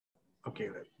Okay,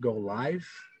 let's go live.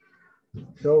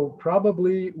 So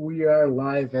probably we are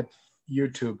live at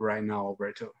YouTube right now,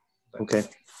 Alberto. Okay.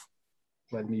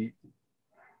 Let me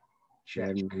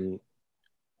check.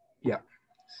 Yeah,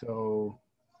 so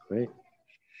great.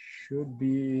 Should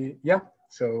be, yeah.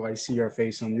 So I see your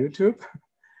face on YouTube.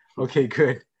 Okay,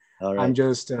 good. All right. I'm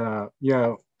just,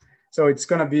 yeah. So it's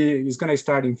gonna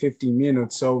start in 15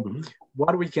 minutes. So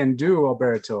what we can do,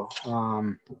 Alberto,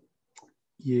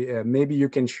 yeah, maybe you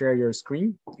can share your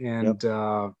screen and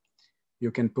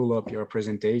you can pull up your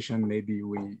presentation. Maybe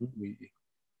we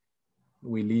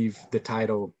leave the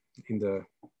title in the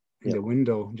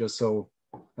window just so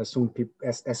as soon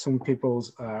people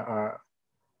are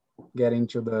getting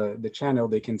to the channel,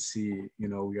 they can see, you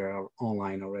know, we are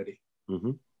online already.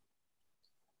 Do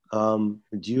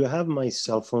you have my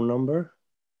cell phone number?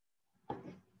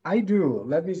 I do.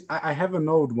 I have an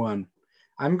old one.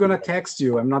 I'm gonna text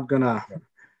you. I'm not gonna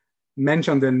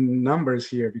mention the numbers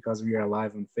here because we are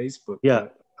live on Facebook. Yeah,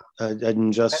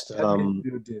 and just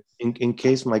in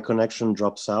case my connection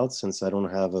drops out, since I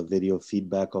don't have a video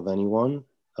feedback of anyone,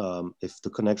 if the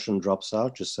connection drops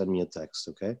out, just send me a text,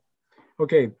 okay?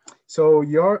 Okay, so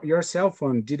your cell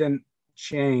phone didn't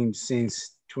change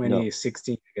since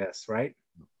 2016, I guess, right?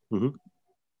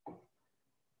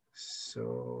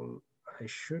 So I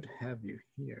should have you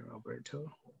here,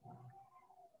 Alberto.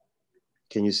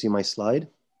 Can you see my slide?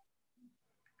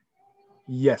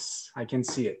 Yes, I can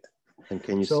see it. And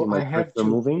can you see my cursor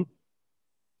moving?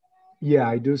 Yeah,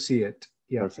 I do see it.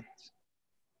 Yeah. Perfect.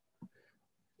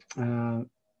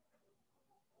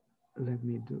 Let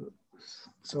me do.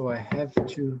 So I have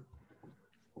to.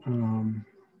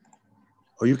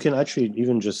 Or you can actually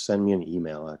even just send me an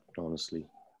email, honestly.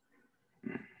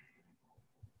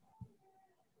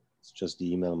 It's just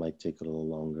the email might take a little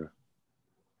longer.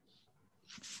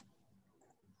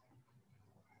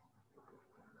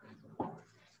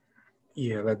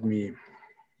 Yeah, let me.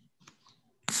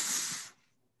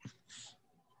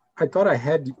 I thought I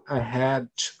had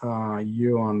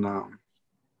you on.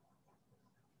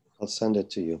 I'll send it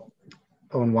to you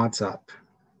on WhatsApp,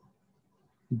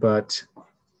 but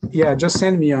yeah, just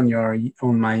send me on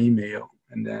my email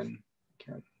and then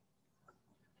can.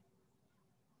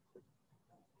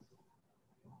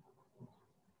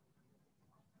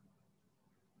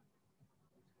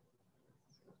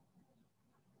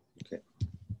 Okay.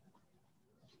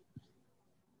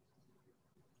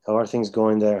 How are things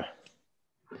going there?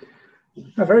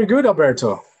 Very good,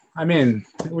 Alberto. I mean,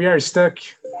 we are stuck,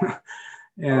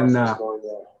 and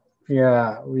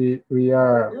yeah, we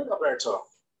are. Good, Alberto.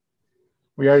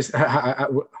 We are. I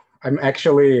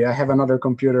have another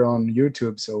computer on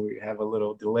YouTube, so we have a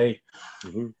little delay.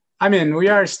 I mean, we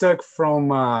are stuck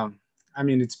from. I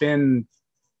mean, it's been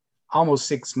almost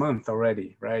 6 months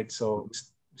already, right? So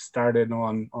started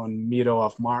on middle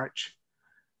of March,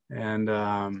 and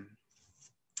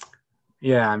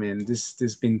yeah, I mean, this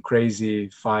been crazy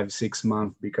 5-6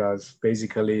 months because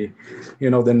basically,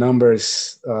 you know, the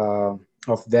numbers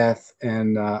of death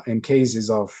and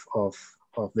cases of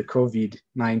the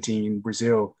COVID-19 in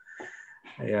Brazil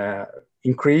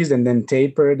increased and then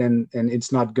tapered, and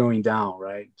it's not going down,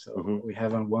 right? So we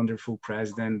have a wonderful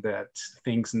president that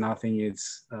thinks nothing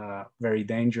is very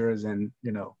dangerous, and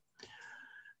you know,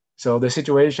 so the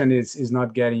situation is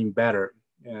not getting better.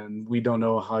 And we don't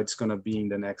know how it's going to be in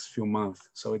the next few months.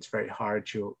 So it's very hard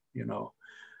to, you know,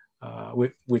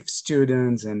 with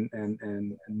students and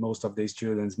most of these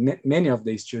students, many of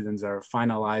these students are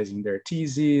finalizing their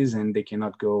theses and they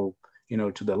cannot go, you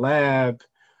know, to the lab.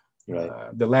 Right.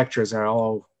 The lectures are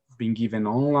all being given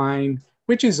online,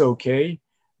 which is okay.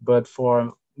 But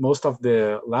for most of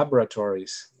the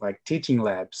laboratories, like teaching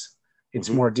labs, it's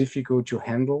more difficult to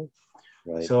handle.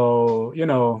 Right. So, you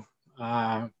know,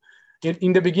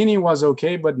 in the beginning it was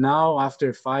okay, but now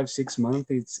after 5-6 months,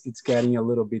 it's getting a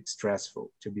little bit stressful,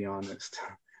 to be honest.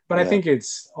 But I think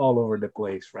it's all over the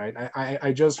place, right?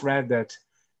 I just read that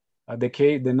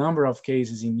the number of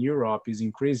cases in Europe is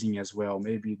increasing as well,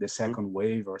 maybe the second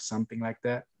wave or something like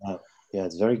that. Yeah,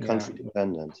 it's very country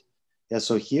dependent. Yeah,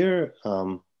 so here,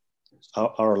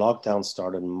 our lockdown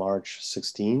started March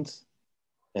 16th,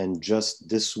 and just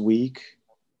this week,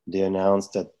 they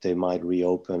announced that they might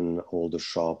reopen all the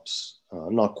shops,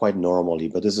 not quite normally,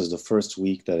 but this is the first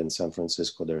week that in San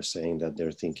Francisco, they're saying that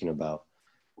they're thinking about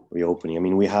reopening. I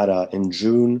mean, we had in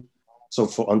June, so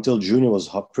until June, it was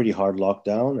pretty hard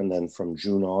lockdown. And then from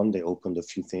June on, they opened a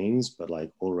few things, but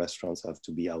like all restaurants have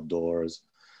to be outdoors.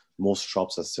 Most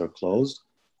shops are still closed.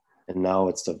 And now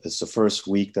it's the first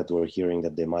week that we're hearing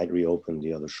that they might reopen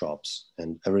the other shops,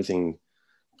 and everything.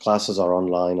 Classes are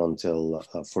online until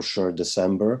for sure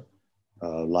December,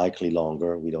 likely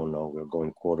longer. We don't know. We're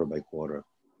going quarter by quarter.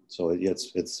 So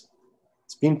it's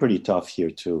been pretty tough here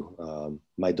too.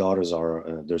 My daughters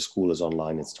are, their school is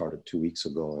online. It started 2 weeks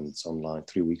ago and it's online,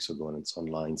 3 weeks ago and it's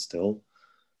online still.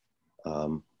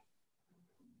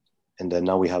 And then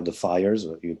now we have the fires.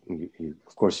 Of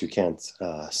course, you can't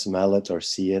smell it or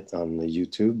see it on the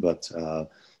YouTube, but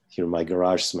here my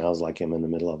garage smells like I'm in the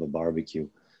middle of a barbecue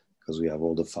because we have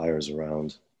all the fires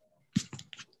around.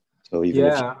 So even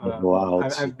if you go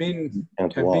out, I've been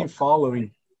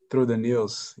following through the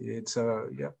news. It's a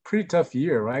pretty tough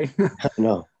year, right?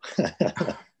 No.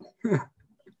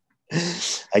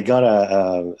 I got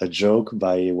a joke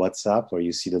by WhatsApp where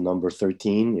you see the number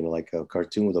 13, you know, like a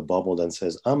cartoon with a bubble that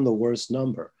says, I'm the worst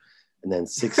number. And then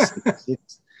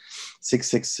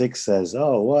 666 says,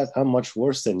 oh, what? I'm much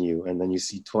worse than you. And then you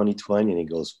see 2020 and he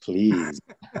goes, please.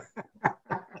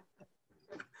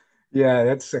 Yeah,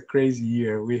 that's a crazy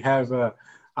year. We have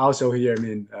also here, I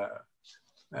mean,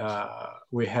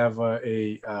 we have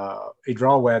a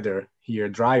dry weather here,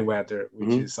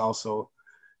 which is also,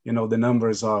 you know, the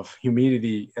numbers of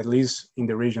humidity, at least in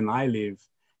the region I live,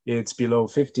 it's below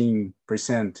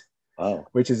 15%,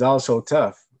 which is also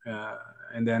tough.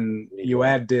 And then you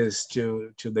add this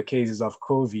to the cases of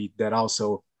COVID that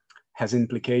also has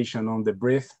implication on the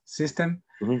breath system.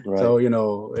 Right. So, you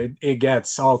know, it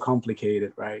gets all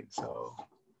complicated, right? So,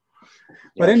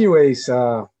 but anyways,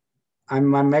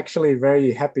 I'm actually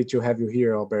very happy to have you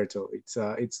here, Alberto. It's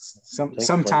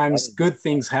sometimes good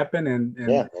things happen, and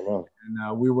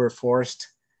we were forced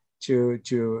to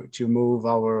move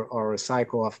our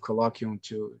cycle of Colloquium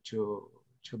to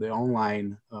the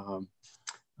online,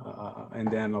 and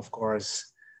then of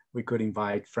course we could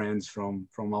invite friends from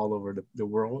all over the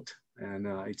world, and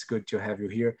it's good to have you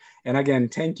here. And again,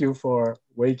 thank you for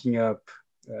waking up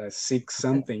 6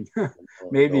 something,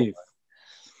 maybe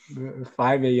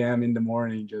 5 a.m. in the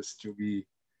morning just to be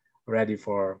ready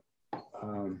for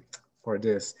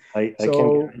this. I can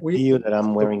guarantee you that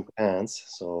I'm wearing pants,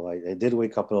 so I did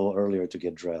wake up a little earlier to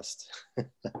get dressed.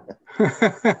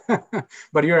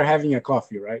 But you're having a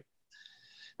coffee, right?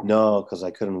 No, because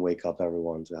I couldn't wake up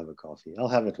everyone to have a coffee. I'll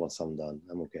have it once I'm done.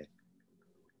 I'm okay.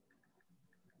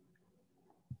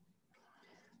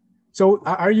 So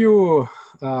are you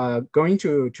going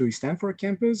to Stanford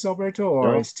campus, Alberto,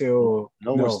 or no, still?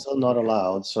 No, we're still not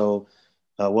allowed. So,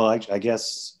 well, I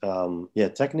guess, yeah,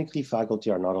 technically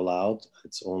faculty are not allowed.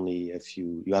 It's only if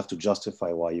you have to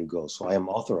justify why you go. So I am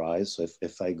authorized. So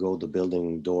if I go, the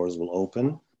building doors will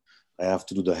open. I have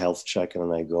to do the health check and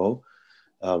then I go.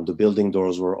 The building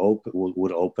doors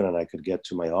would open and I could get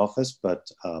to my office,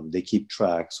 but they keep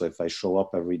track. So if I show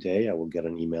up every day, I will get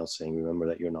an email saying, remember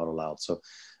that you're not allowed. So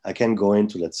I can go in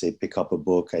to, let's say, pick up a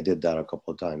book. I did that a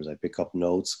couple of times. I pick up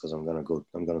notes because I'm going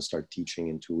to start teaching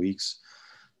in 2 weeks.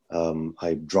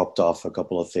 I dropped off a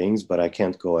couple of things, but I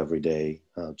can't go every day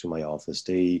to my office.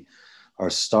 They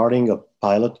are starting a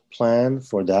pilot plan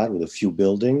for that with a few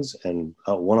buildings. And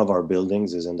one of our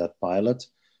buildings is in that pilot.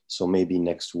 So maybe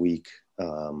next week,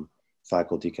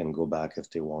 faculty can go back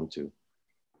if they want to,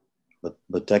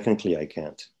 but technically I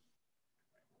can't.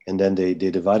 And then they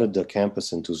divided the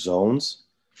campus into zones.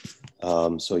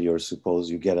 So you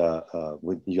get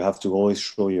you have to always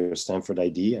show your Stanford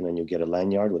ID, and then you get a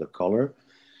lanyard with a color,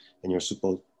 and you're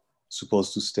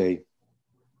supposed to stay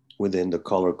within the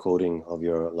color coding of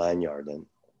your lanyard, and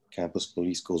campus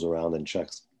police goes around and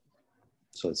checks.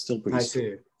 So it's still pretty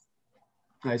strict.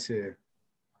 I see.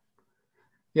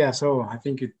 Yeah, so I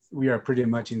think we are pretty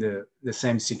much in the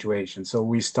same situation. So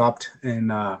we stopped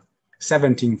in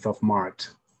 17th of March.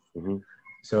 Mm-hmm.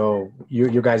 So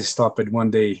you guys stopped one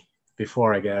day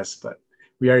before, I guess, but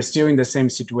we are still in the same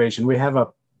situation. We have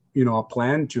a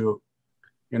plan to,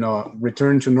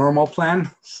 return to normal plan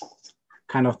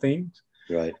kind of thing.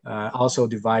 Right. Also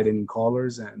divided in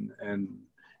colors, and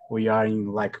we are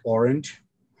in like orange,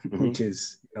 mm-hmm. which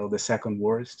is the second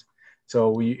worst. So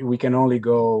we can only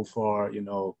go for,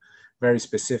 very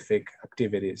specific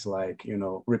activities like,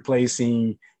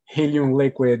 replacing helium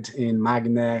liquid in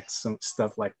magnets, some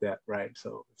stuff like that, right?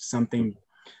 So if something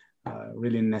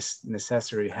really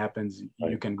necessary happens,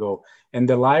 right. You can go. In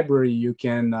the library, you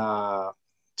can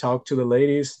talk to the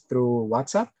ladies through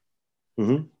WhatsApp.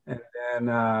 Mm-hmm. And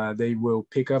then they will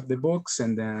pick up the books,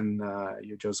 and then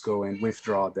you just go and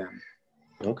withdraw them.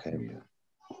 Okay.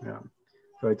 Yeah.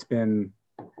 So it's been...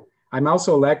 I'm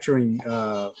also lecturing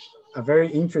a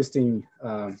very interesting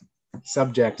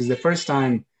subject. It's the first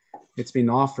time it's been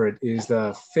offered, is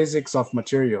the physics of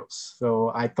materials.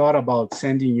 So I thought about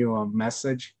sending you a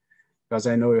message because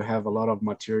I know you have a lot of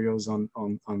materials on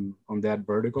that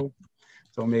vertical.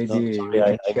 So maybe we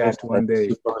can chat one day.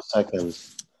 Super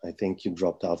seconds. I think you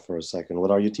dropped out for a second.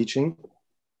 What are you teaching?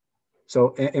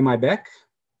 So am I back?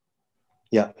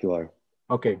 Yeah, you are.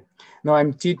 Okay. No,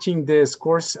 I'm teaching this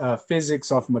course,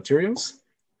 Physics of Materials,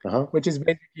 which is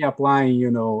basically applying,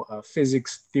 you know,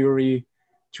 physics theory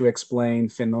to explain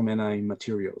phenomena in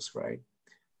materials, right?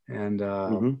 And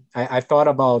I thought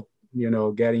about, you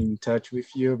know, getting in touch with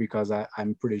you because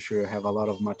I'm pretty sure I have a lot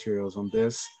of materials on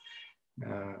this.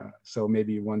 So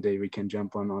maybe one day we can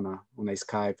jump on a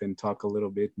Skype and talk a little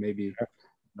bit. Maybe you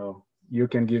know, you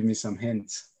can give me some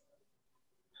hints.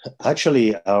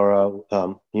 Actually, our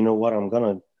you know what? I'm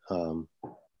gonna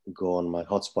go on my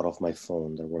hotspot of my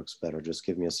phone. That works better. Just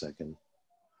give me a second.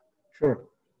 Sure.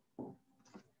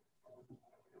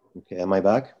 Okay, am I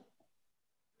back?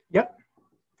 Yep.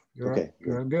 Okay.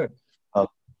 You're good.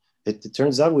 It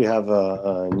turns out we have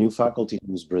a new faculty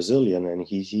who's Brazilian, and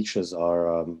he teaches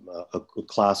our a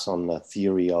class on the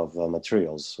theory of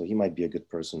materials. So he might be a good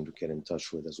person to get in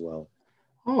touch with as well.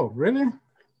 Oh, really?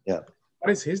 Yeah.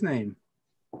 What is his name?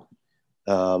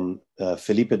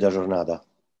 Felipe da Jornada.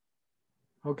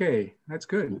 Okay, that's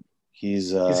good.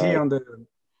 Is he on the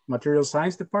material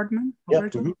science department,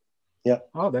 Alberto? Yeah. Yeah.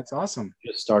 Oh, that's awesome.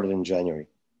 Just started in January.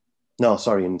 No,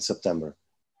 sorry, in September.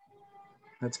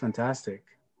 That's fantastic.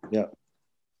 Yeah.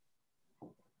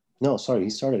 No, sorry, he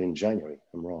started in January.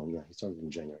 I'm wrong. Yeah, he started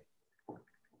in January.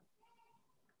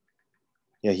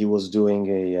 Yeah, he was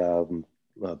doing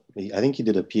I think he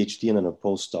did a PhD and then a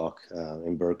postdoc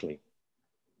in Berkeley.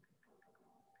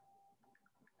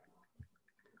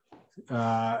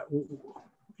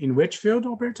 In which field,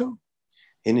 Alberto?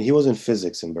 He was in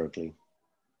physics in Berkeley.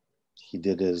 He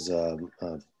did his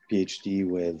PhD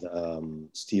with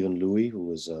Stephen Louis, who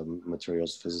was a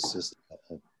materials physicist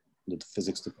at the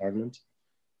physics department.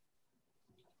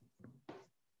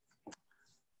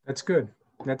 That's good.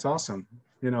 That's awesome.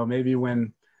 You know, maybe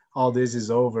when all this is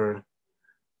over,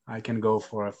 I can go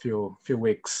for a few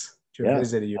weeks to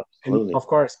visit you. Absolutely. And of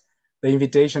course, the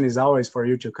invitation is always for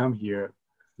you to come here.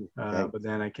 But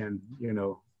then I can, you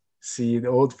know, see the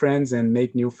old friends and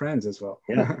make new friends as well.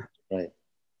 Yeah, right.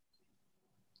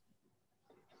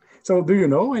 So do you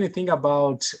know anything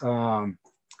about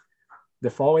the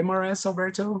fall MRS,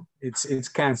 Alberto? It's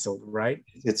canceled, right?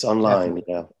 It's online,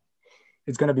 yeah.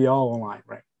 It's going to be all online,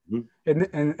 right?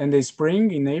 Mm-hmm. And the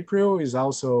spring in April is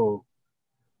also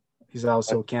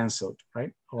canceled,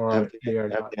 right? Or have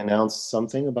they announced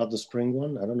something about the spring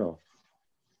one? I don't know.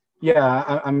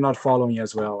 Yeah, I'm not following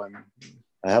as well.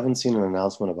 I haven't seen an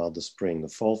announcement about the spring. The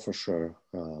fall for sure.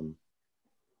 The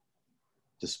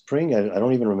spring, I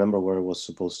don't even remember where it was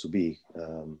supposed to be.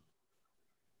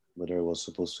 Whether it was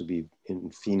supposed to be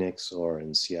in Phoenix or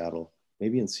in Seattle.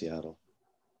 Maybe in Seattle.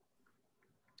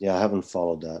 Yeah, I haven't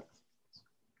followed that.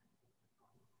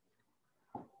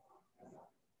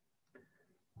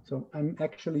 So I'm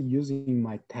actually using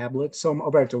my tablet. So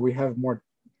Alberto, we have more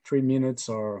 3 minutes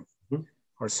or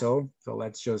so. So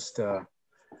let's just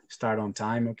start on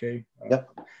time, okay? Yeah.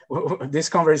 This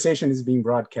conversation is being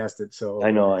broadcasted, so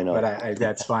I know. But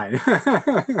that's fine.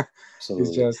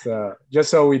 Absolutely. It's just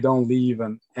so we don't leave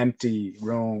an empty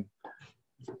room.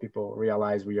 People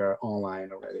realize we are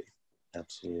online already.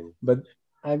 Absolutely. But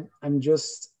I'm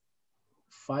just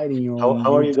fighting on.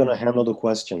 How are you going to handle the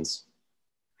questions?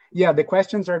 Yeah, the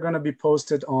questions are going to be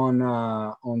posted on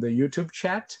the YouTube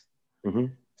chat. Mm-hmm.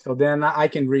 So then I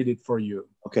can read it for you.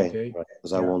 Okay. Right,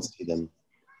 because I won't see them.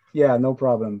 Yeah, no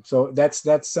problem. So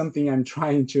that's something I'm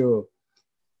trying to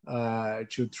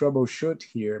troubleshoot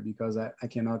here because I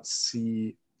cannot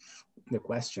see the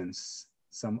questions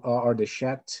or the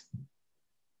chat,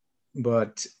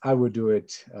 but I will do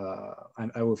it.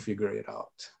 And I will figure it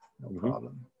out. No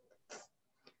problem.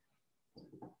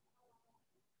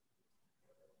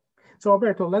 So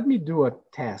Alberto, let me do a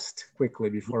test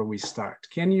quickly before we start.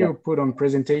 Can you put on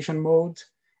presentation mode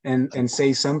and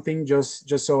say something just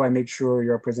so I make sure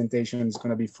your presentation is going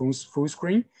to be full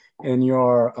screen and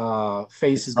your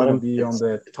face is going to be on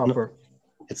the top?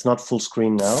 It's not full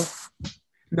screen now.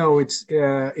 No, it's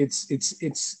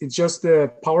just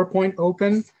the PowerPoint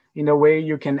open in a way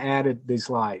you can edit the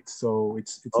slides. So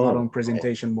it's not on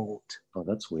presentation mode. Oh,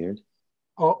 that's weird.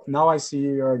 Oh, now I see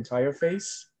your entire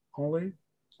face only.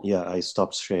 Yeah, I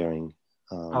stopped sharing.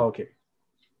 Okay.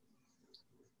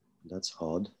 That's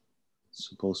odd. It's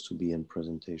supposed to be in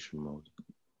presentation mode.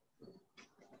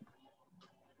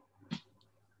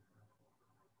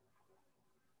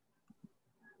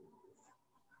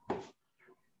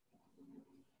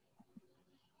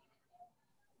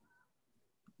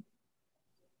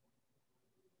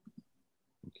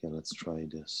 Okay, let's try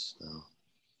this now.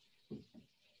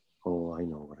 Oh, I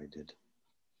know what I did.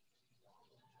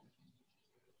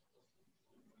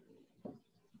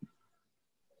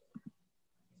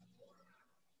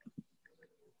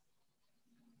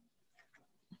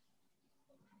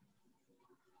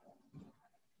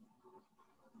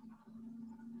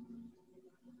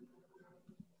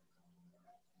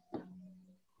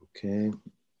 Okay.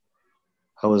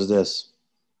 How is this?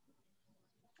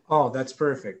 Oh, that's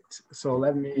perfect. So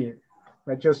let's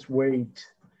just wait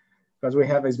because we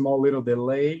have a small little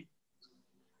delay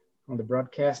on the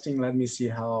broadcasting. Let me see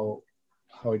how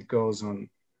it goes on.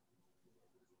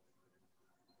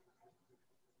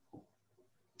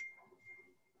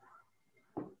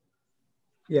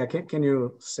 Yeah, can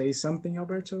you say something,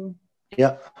 Alberto?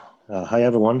 Yeah. Hi,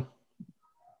 everyone.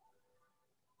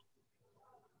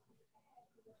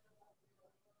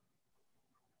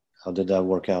 How did that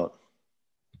work out?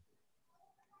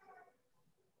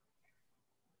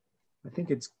 I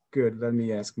think it's good. Let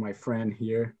me ask my friend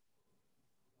here.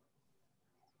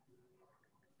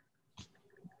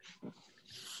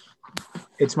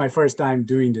 It's my first time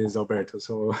doing this, Alberto.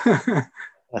 So,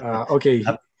 okay.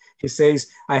 He says,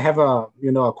 I have a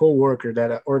co-worker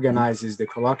that organizes the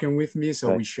colloquium with me.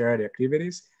 So we share the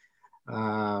activities.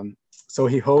 So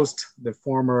he hosts the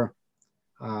former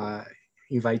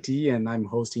invitee and I'm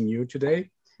hosting you today.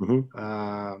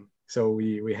 So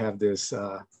we have this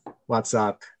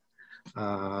WhatsApp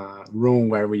room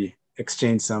where we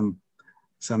exchange some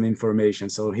information.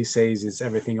 So he says, is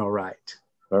everything all right?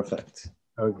 Perfect.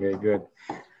 Okay, good.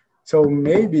 So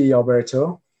maybe,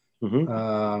 Alberto,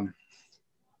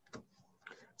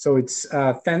 so it's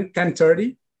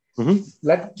 10:30.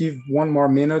 Let's give one more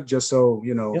minute just so,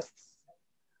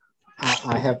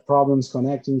 I have problems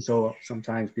connecting. So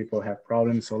sometimes people have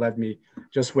problems. So let me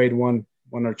just wait one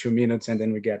or 2 minutes and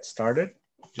then we get started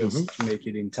just to make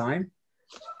it in time.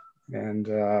 And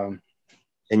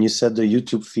you said the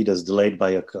YouTube feed is delayed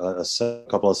by a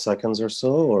couple of seconds or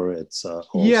so, or it's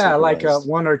yeah, like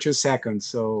 1 or 2 seconds.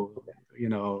 So,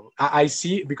 I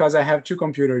see, because I have 2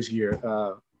 computers here.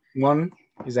 One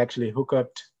is actually hooked up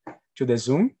to the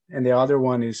Zoom and the other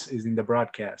one is in the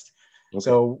broadcast. Okay.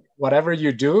 So whatever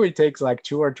you do, it takes like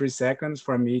 2 or 3 seconds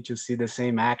for me to see the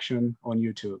same action on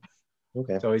YouTube.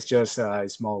 Okay. So it's just a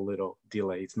small little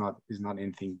delay. It's not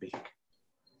anything big.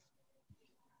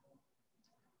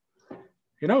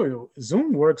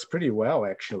 Zoom works pretty well,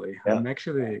 actually. Yeah. I'm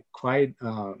actually quite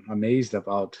amazed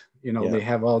about, they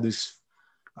have all these,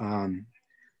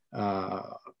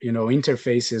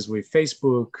 interfaces with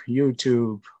Facebook,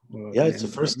 YouTube. Yeah, it's the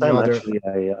first time actually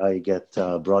I get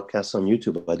broadcasts on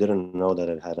YouTube. I didn't know that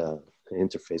it had an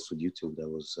interface with YouTube that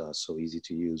was so easy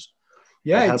to use.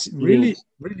 Yeah, it's really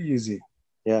easy.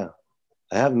 Yeah,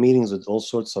 I have meetings with all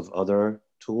sorts of other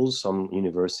tools. Some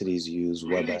universities use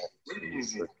WebEx. Really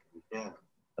easy. Yeah.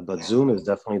 But Zoom is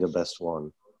definitely the best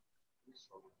one.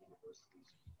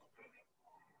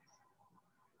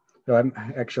 So I'm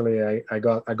actually, I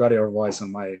got your voice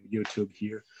on my YouTube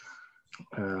here.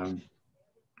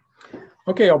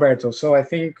 Okay, Alberto. So I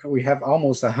think we have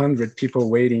almost 100 people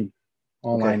waiting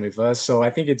online with us. So I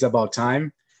think it's about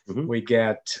time we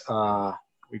get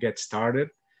started.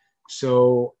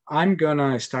 So I'm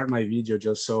gonna start my video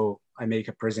just so I make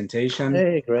a presentation.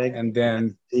 Hey, Greg. And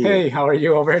then, hey, how are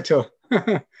you, Alberto?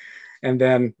 And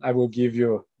then I will give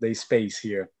you the space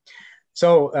here.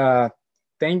 So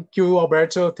thank you,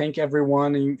 Alberto. Thank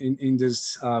everyone in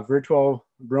this virtual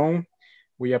room.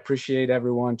 We appreciate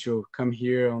everyone to come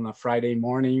here on a Friday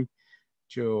morning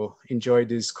to enjoy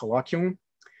this colloquium.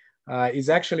 It's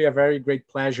actually a very great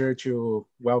pleasure to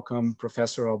welcome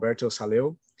Professor Alberto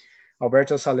Salleo.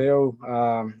 Alberto Salleo,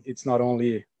 it's not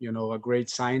only, a great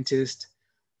scientist,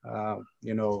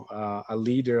 a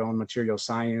leader on material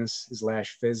science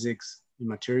 / physics in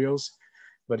materials,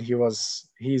 but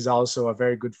he's also a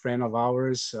very good friend of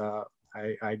ours.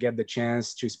 I get the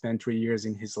chance to spend 3 years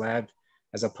in his lab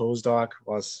as a postdoc.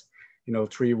 Was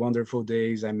 3 wonderful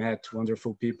days. I met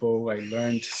wonderful people. I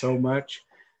learned so much,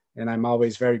 and I'm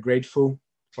always very grateful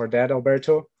for that,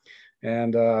 Alberto.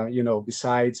 And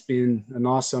besides being an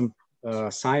awesome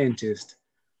scientist,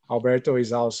 Alberto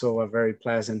is also a very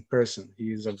pleasant person.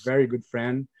 He is a very good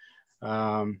friend,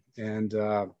 and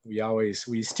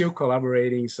we still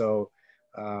collaborating. So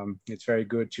it's very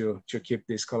good to keep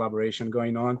this collaboration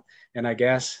going on. And I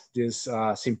guess this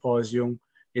symposium,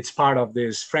 it's part of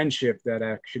this friendship that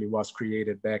actually was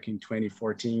created back in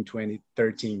 2014,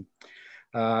 2013.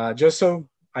 Just so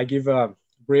I give a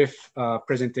brief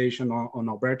presentation on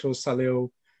Alberto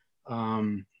Salleo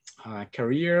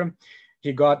career.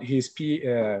 He got his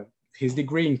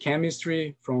degree in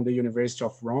chemistry from the University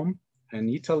of Rome in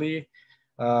Italy.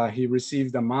 He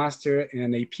received a master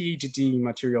and a PhD in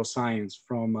material science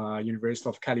from University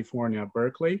of California,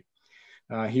 Berkeley.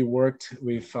 He worked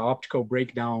with optical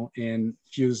breakdown and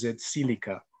fused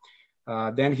silica.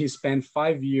 Then he spent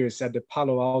 5 years at the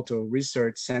Palo Alto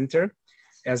Research Center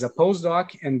as a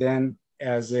postdoc and then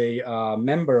as a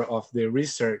member of the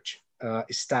research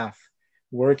staff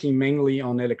working mainly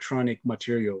on electronic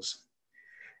materials.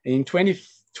 In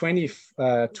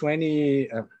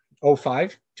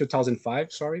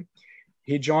 2005, sorry,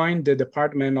 he joined the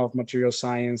Department of Material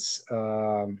Science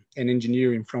and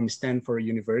Engineering from Stanford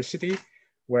University,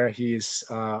 where he is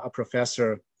a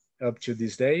professor up to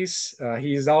these days.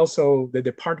 He is also the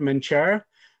department chair,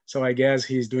 so I guess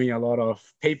he's doing a lot of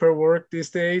paperwork these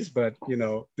days, but you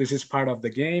know, this is part of the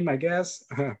game, I guess.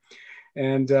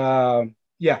 And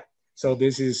yeah, so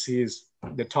this is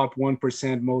the top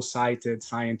 1% most cited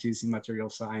scientist in material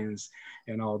science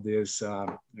and all this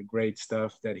great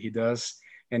stuff that he does.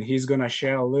 And he's gonna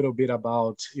share a little bit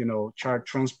about, you know, charge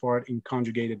transport in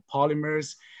conjugated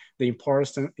polymers, the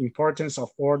importance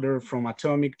of order from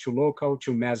atomic to local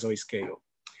to mesoscale.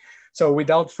 So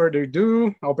without further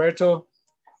ado, Alberto,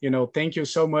 you know, thank you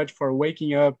so much for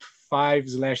waking up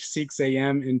 5/6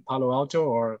 a.m. in Palo Alto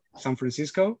or San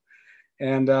Francisco.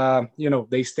 And, you know,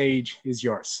 the stage is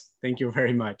yours. Thank you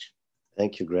very much.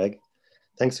 Thank you, Greg.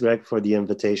 Thanks, Greg, for the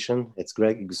invitation. It's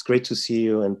great to see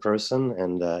you in person.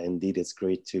 And indeed, it's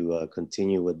great to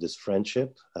continue with this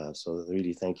friendship. So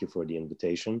really, thank you for the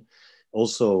invitation.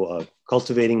 Also,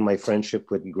 cultivating my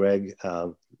friendship with Greg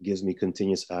gives me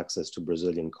continuous access to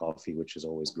Brazilian coffee, which is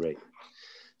always great.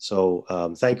 So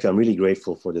thank you. I'm really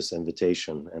grateful for this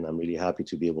invitation, and I'm really happy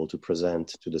to be able to present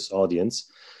to this audience.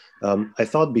 I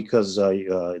thought because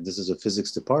this is a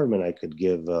physics department, I could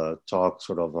give a talk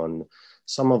sort of on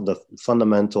some of the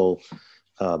fundamental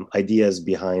ideas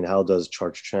behind how does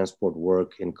charge transport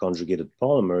work in conjugated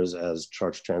polymers, as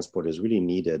charge transport is really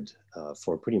needed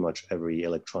for pretty much every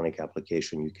electronic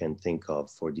application you can think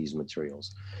of for these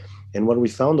materials. And what we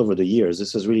found over the years,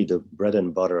 this is really the bread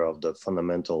and butter of the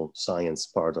fundamental science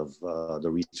part of the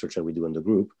research that we do in the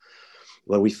group.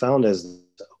 What we found is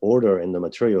order in the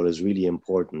material is really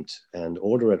important, and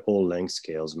order at all length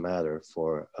scales matter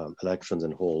for electrons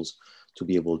and holes to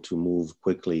be able to move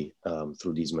quickly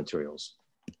through these materials.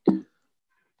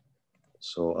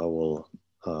 So I will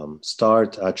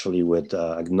start actually with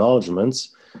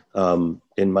acknowledgements.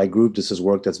 In my group, this is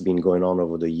work that's been going on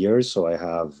over the years. So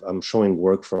I'm showing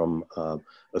work from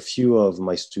a few of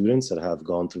my students that have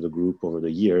gone through the group over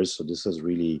the years. So this is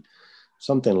really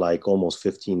something like almost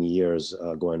 15 years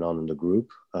going on in the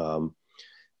group.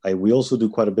 We also do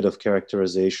quite a bit of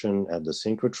characterization at the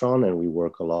synchrotron, and we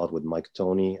work a lot with Mike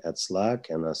Toney at SLAC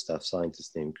and a staff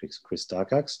scientist named Chris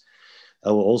Takacs.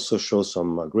 I will also show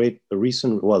some great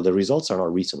recent, well, the results are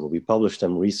not recent, but we published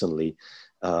them recently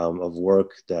of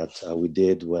work that we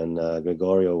did when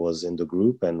Gregorio was in the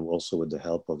group, and also with the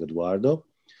help of Eduardo.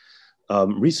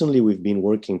 Recently, we've been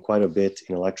working quite a bit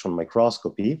in electron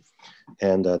microscopy,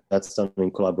 and that's done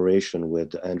in collaboration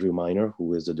with Andrew Miner,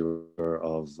 who is the director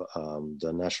of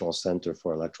the National Center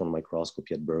for Electron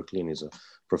Microscopy at Berkeley, and is a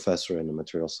professor in the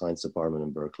material science department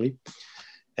in Berkeley.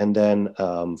 And then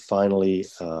finally,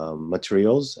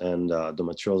 materials, and the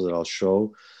materials that I'll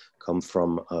show come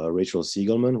from Rachel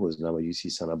Siegelman, who is now at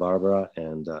UC Santa Barbara,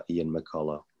 and Ian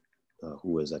McCullough,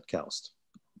 who is at KAUST.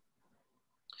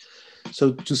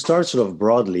 So to start sort of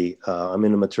broadly, I'm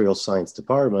in the material science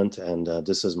department, and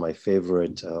this is my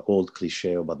favorite old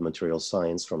cliche about material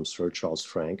science from Sir Charles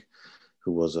Frank,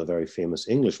 who was a very famous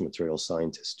English material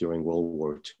scientist during World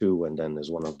War II, and then is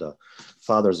one of the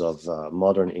fathers of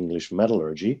modern English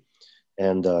metallurgy.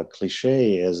 And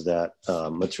cliche is that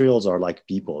materials are like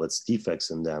people. It's defects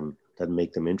in them that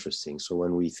make them interesting. So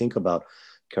when we think about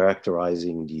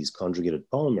characterizing these conjugated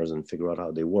polymers and figure out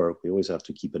how they work, we always have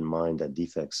to keep in mind that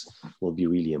defects will be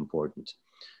really important.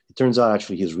 It turns out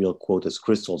actually his real quote is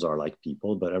crystals are like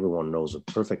people, but everyone knows a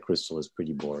perfect crystal is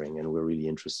pretty boring, and we're really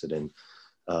interested in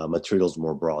materials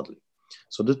more broadly.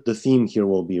 So the theme here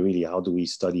will be really how do we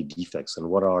study defects, and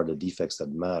what are the defects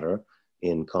that matter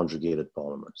in conjugated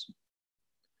polymers.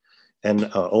 And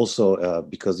also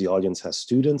because the audience has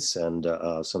students, and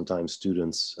sometimes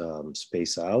students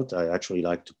space out, I actually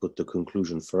like to put the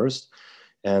conclusion first.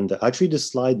 And actually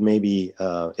this slide maybe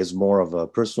is more of a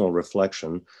personal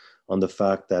reflection on the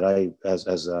fact that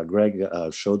as Greg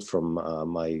showed from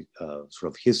my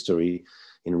sort of history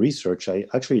in research, I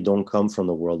actually don't come from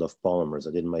the world of polymers.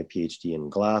 I did my PhD in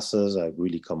glasses. I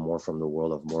really come more from the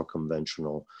world of more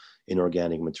conventional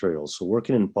inorganic materials. So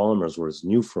working in polymers was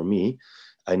new for me.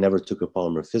 I never took a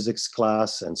polymer physics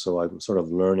class, and so I'm sort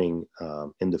of learning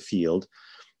in the field.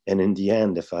 And in the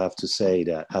end, if I have to say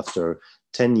that after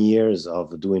 10 years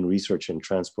of doing research in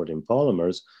transport in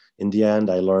polymers, in the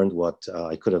end, I learned what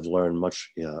I could have learned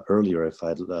much earlier if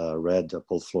I'd read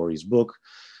Paul Flory's book,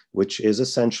 which is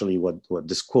essentially what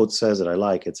this quote says that I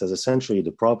like. It says essentially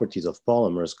the properties of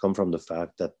polymers come from the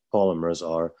fact that polymers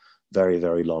are very,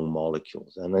 very long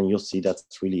molecules. And then you'll see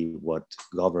that's really what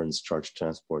governs charge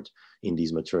transport in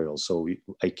these materials. So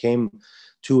I came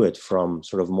to it from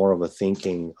sort of more of a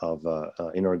thinking of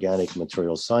inorganic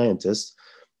material scientist.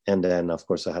 And then, of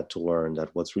course, I had to learn that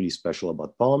what's really special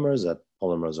about polymers, that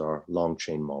polymers are long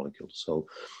chain molecules. So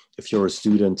if you're a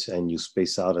student and you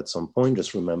space out at some point,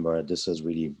 just remember that this is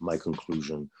really my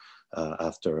conclusion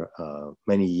after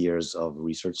many years of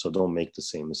research. So don't make the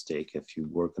same mistake. If you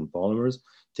work in polymers,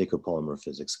 take a polymer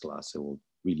physics class. It will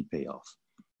really pay off.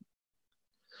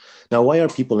 Now, why are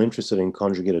people interested in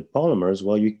conjugated polymers?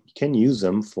 Well, you can use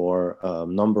them for a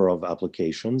number of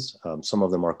applications. Some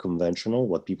of them are conventional,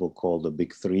 what people call the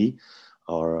big three,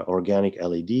 are organic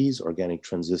LEDs, organic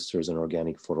transistors, and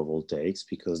organic photovoltaics,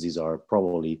 because these are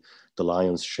probably the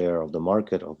lion's share of the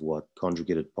market of what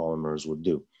conjugated polymers would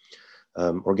do.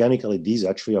 Organic LEDs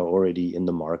actually are already in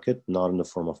the market, not in the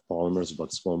form of polymers,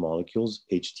 but small molecules.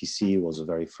 HTC was the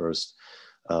very first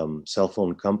cell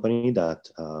phone company that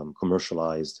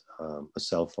commercialized a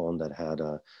cell phone that had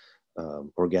a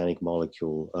organic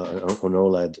molecule, an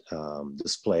OLED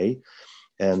display.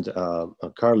 And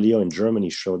Carl Leo in Germany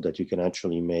showed that you can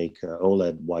actually make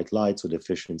OLED white lights with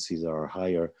efficiencies that are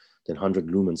higher than 100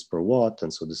 lumens per watt.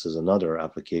 And so this is another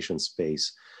application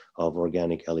space of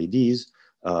organic LEDs,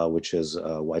 which is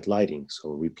white lighting.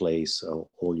 So replace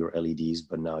all your LEDs,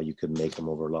 but now you could make them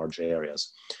over large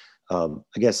areas.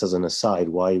 I guess as an aside,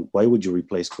 why would you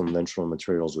replace conventional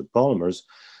materials with polymers?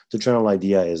 The general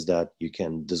idea is that you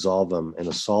can dissolve them in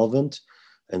a solvent,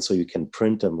 and so you can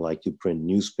print them like you print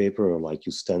newspaper or like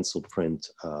you stencil print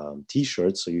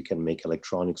t-shirts, so you can make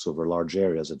electronics over large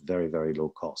areas at very, very low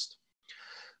cost.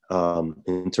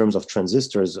 In terms of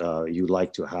transistors, you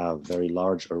like to have very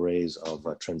large arrays of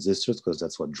transistors because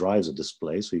that's what drives a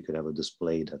display. So you could have a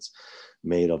display that's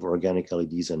made of organic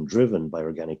LEDs and driven by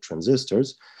organic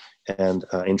transistors. And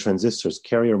in transistors,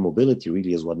 carrier mobility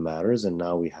really is what matters. And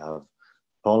now we have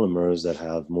polymers that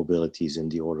have mobilities in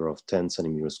the order of 10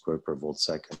 centimeters squared per volt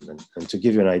second. And to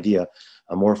give you an idea,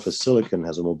 amorphous silicon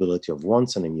has a mobility of 1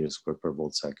 centimeter squared per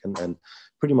volt second. And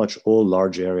pretty much all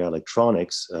large area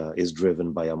electronics is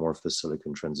driven by amorphous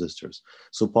silicon transistors.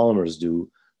 So polymers do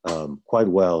quite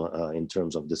well in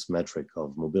terms of this metric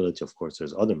of mobility. Of course,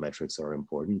 there's other metrics that are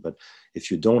important, but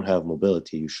if you don't have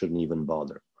mobility, you shouldn't even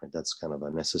bother, right? That's kind of a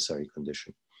necessary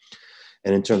condition.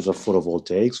 And in terms of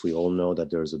photovoltaics, we all know that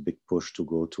there's a big push to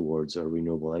go towards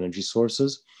renewable energy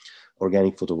sources.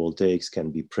 Organic photovoltaics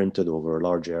can be printed over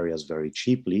large areas very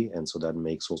cheaply. And so that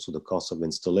makes also the cost of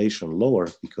installation lower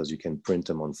because you can print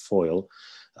them on foil,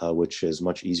 which is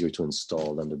much easier to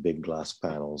install than the big glass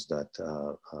panels that,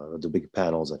 the big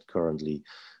panels that currently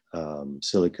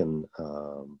silicon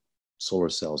solar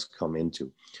cells come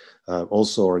into.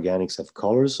 Also, organics have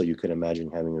colors, so you can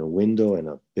imagine having a window in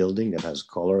a building that has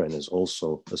color and is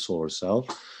also a solar cell.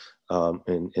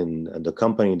 In the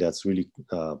company that's really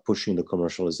pushing the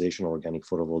commercialization of organic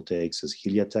photovoltaics is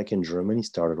Heliatech in Germany,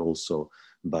 started also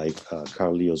by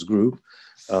Carl Leo's group.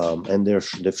 And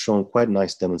they've shown quite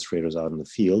nice demonstrators out in the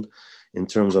field. In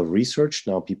terms of research,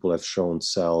 now people have shown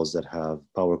cells that have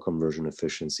power conversion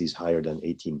efficiencies higher than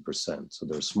 18%. So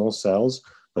they're small cells,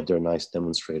 but they're nice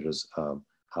demonstrators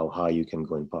how high you can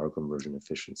go in power conversion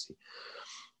efficiency.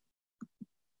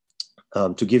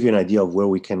 To give you an idea of where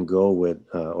we can go with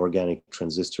organic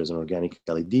transistors and organic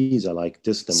LEDs, I like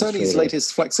this demonstrator. Sony's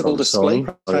latest flexible display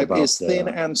type is thin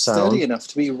and sturdy enough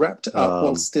to be wrapped up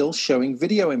while still showing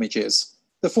video images.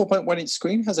 The 4.1-inch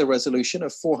screen has a resolution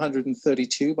of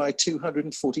 432 by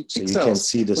 240 pixels. So you can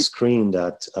see the screen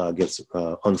that gets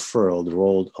unfurled,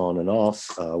 rolled on and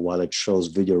off while it shows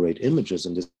video rate images.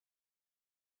 And this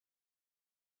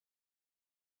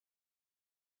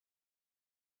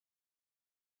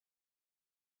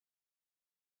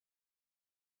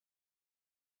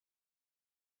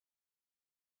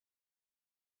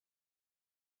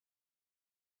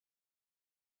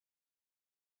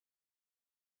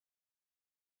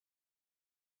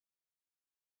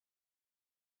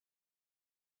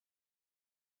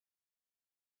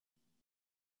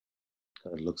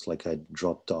it looks like I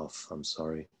dropped off. I'm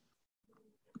sorry.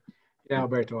 Yeah,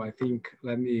 Alberto, I think,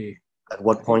 let me... At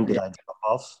what point did I drop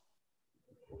off?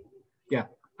 Yeah,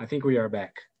 I think we are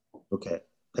back. Okay.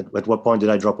 At what point did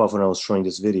I drop off when I was showing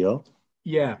this video?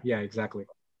 Yeah, exactly.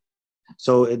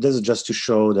 So this is just to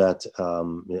show that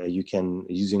you can,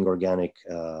 using organic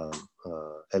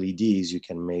LEDs, you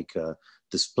can make a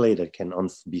display that can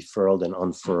be furled and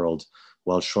unfurled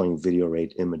while showing video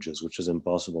rate images, which is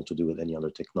impossible to do with any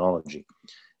other technology.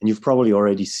 And you've probably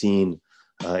already seen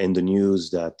in the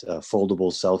news that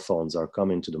foldable cell phones are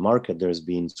coming to the market. There's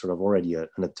been sort of already an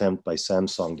attempt by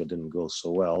Samsung that didn't go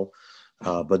so well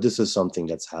But this is something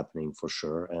that's happening for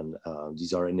sure. And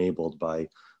these are enabled by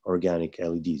organic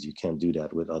LEDs. You can't do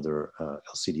that with other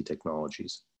LCD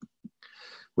technologies.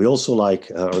 We also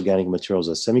like organic materials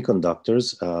as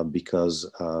semiconductors because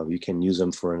you can use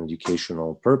them for an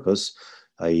educational purpose.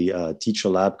 I teach a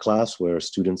lab class where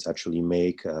students actually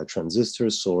make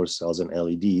transistors, solar cells, and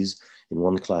LEDs. In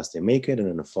one class they make it, and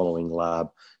in the following lab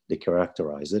they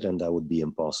characterize it, and that would be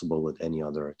impossible with any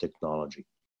other technology.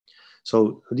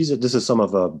 So this is some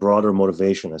of a broader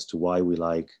motivation as to why we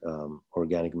like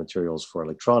organic materials for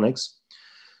electronics.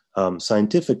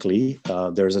 Scientifically,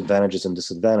 there's advantages and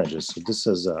disadvantages. So this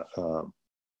is a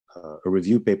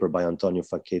review paper by Antonio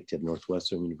Facchetti at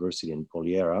Northwestern University in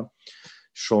Poliera,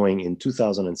 showing in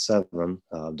 2007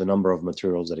 the number of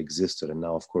materials that existed. And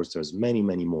now, of course, there's many,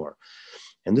 many more.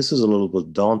 And this is a little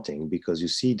bit daunting because you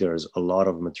see there's a lot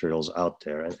of materials out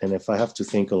there. And if I have to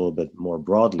think a little bit more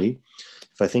broadly,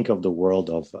 if I think of the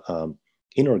world of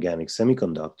inorganic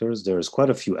semiconductors, there's quite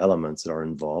a few elements that are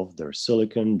involved. There's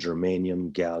silicon,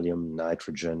 germanium, gallium,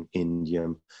 nitrogen,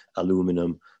 indium,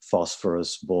 aluminum,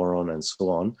 phosphorus, boron, and so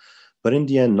on. But in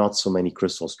the end, not so many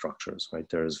crystal structures, right?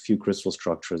 There's a few crystal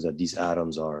structures that these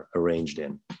atoms are arranged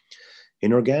in.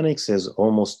 Inorganics is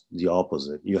almost the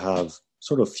opposite. You have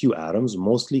sort of few atoms,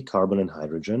 mostly carbon and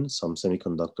hydrogen. Some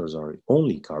semiconductors are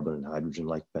only carbon and hydrogen,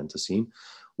 like pentacene.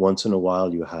 Once in a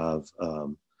while, you have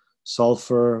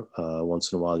sulfur.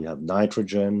 Once in a while, you have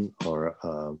nitrogen, or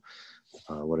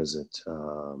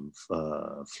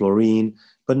fluorine,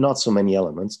 but not so many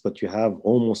elements. But you have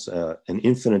almost an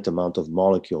infinite amount of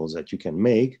molecules that you can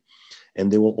make,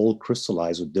 and they will all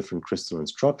crystallize with different crystalline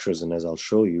structures. And as I'll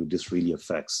show you, this really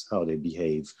affects how they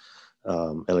behave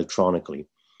electronically.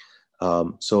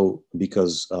 So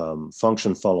because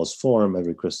function follows form,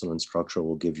 every crystalline structure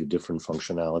will give you different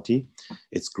functionality.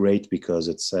 It's great because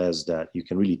it says that you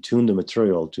can really tune the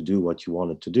material to do what you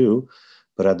want it to do,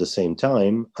 but at the same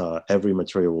time, every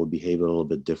material will behave a little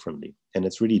bit differently. And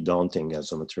it's really daunting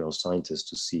as a material scientist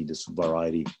to see this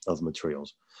variety of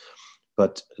materials.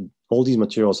 But all these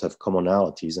materials have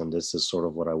commonalities, and this is sort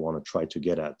of what I want to try to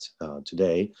get at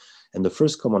today. And the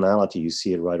first commonality, you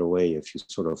see it right away if you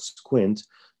sort of squint,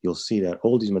 you'll see that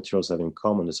all these materials have in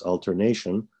common this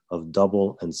alternation of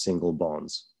double and single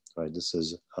bonds, right? This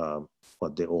is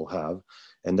what they all have.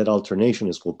 And that alternation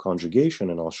is called conjugation,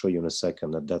 and I'll show you in a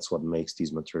second that that's what makes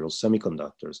these materials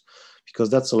semiconductors, because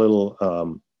that's a little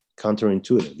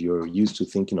counterintuitive. You're used to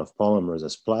thinking of polymers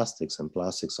as plastics, and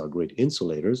plastics are great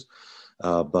insulators.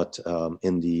 But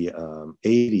in the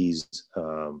 80s,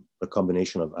 a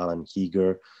combination of Alan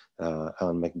Heeger,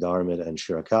 Alan McDermott, and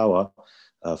Shirakawa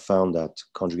found that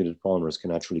conjugated polymers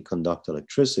can actually conduct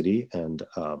electricity, and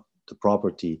the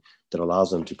property that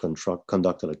allows them to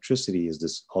conduct electricity is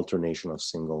this alternation of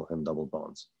single and double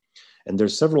bonds. And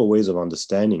there's several ways of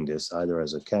understanding this, either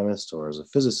as a chemist or as a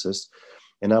physicist.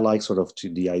 And I like sort of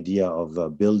the idea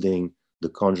of building the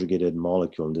conjugated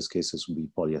molecule. In this case, this would be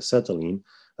polyacetylene,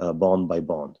 bond by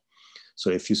bond. So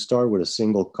if you start with a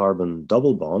single carbon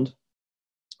double bond,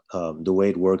 the way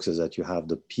it works is that you have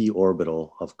the p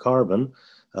orbital of carbon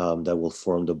that will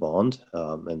form the bond.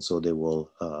 And so they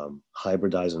will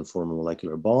hybridize and form a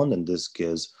molecular bond. And this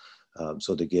gives,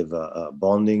 so they give a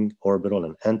bonding orbital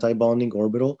and anti-bonding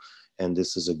orbital. And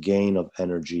this is a gain of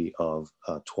energy of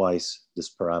twice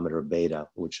this parameter beta,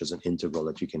 which is an integral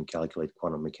that you can calculate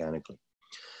quantum mechanically.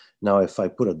 Now, if I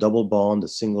put a double bond, a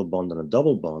single bond, and a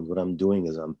double bond, what I'm doing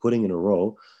is I'm putting in a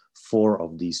row 4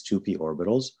 of these 2p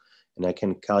orbitals, and I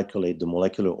can calculate the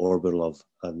molecular orbital of,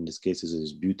 in this case, this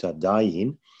is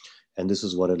butadiene, and this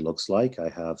is what it looks like. I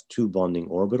have 2 bonding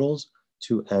orbitals,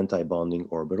 2 anti-bonding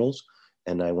orbitals,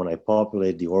 and when I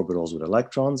populate the orbitals with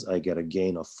electrons, I get a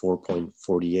gain of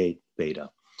 4.48 beta.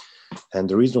 And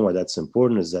the reason why that's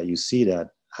important is that you see that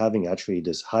having actually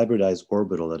this hybridized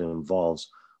orbital that involves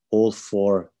all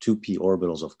 4 2p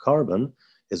orbitals of carbon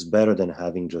is better than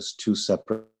having just two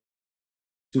separate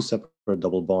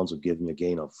double bonds would give me a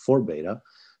gain of 4 beta,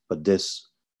 but this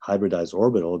hybridized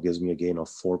orbital gives me a gain of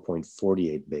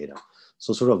 4.48 beta.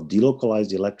 So sort of delocalize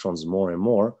the electrons more and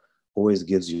more always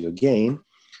gives you a gain.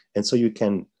 And so you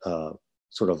can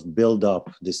sort of build up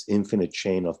this infinite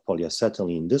chain of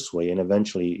polyacetylene this way, and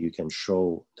eventually you can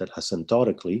show that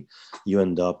asymptotically you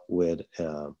end up with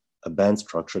a band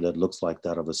structure that looks like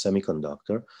that of a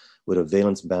semiconductor with a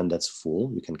valence band that's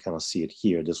full. You can kind of see it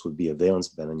here. This would be a valence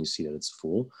band, and you see that it's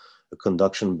full. A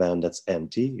conduction band that's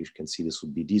empty. You can see this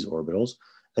would be these orbitals.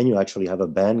 Then you actually have a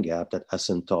band gap that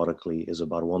asymptotically is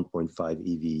about 1.5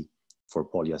 eV for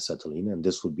polyacetylene, and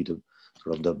this would be the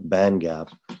sort of the band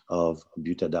gap of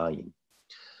butadiene.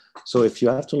 So if you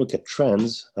have to look at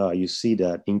trends, you see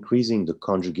that increasing the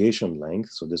conjugation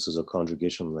length, so this is a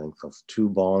conjugation length of 2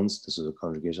 bonds, this is a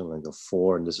conjugation length of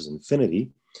 4, and this is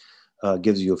infinity,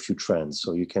 gives you a few trends.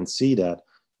 So you can see that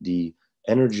the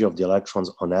energy of the electrons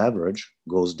on average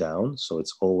goes down, so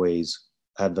it's always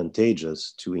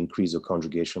advantageous to increase the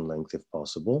conjugation length if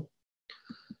possible.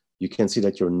 You can see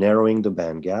that you're narrowing the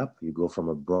band gap. You go from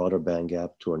a broader band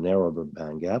gap to a narrower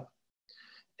band gap.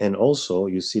 And also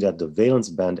you see that the valence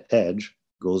band edge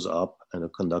goes up and the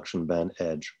conduction band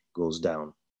edge goes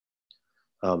down.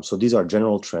 So these are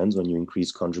general trends when you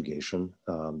increase conjugation.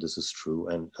 This is true.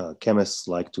 And chemists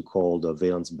like to call the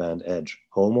valence band edge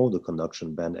HOMO, the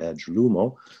conduction band edge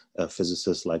LUMO.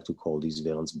 Physicists like to call these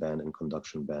valence band and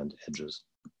conduction band edges.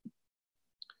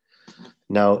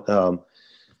 Now,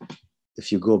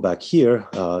 if you go back here,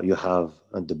 you have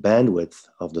the bandwidth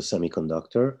of the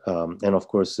semiconductor. And of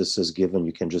course, this is given,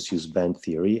 you can just use band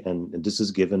theory, and this is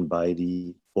given by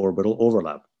the orbital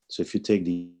overlap. So if you take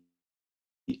the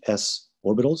S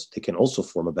orbitals, they can also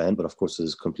form a band, but of course it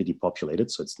is completely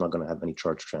populated, so it's not going to have any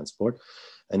charge transport.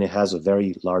 And it has a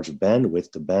very large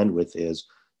bandwidth. The bandwidth is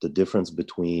the difference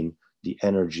between the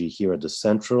energy here at the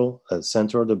center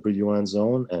of the Brillouin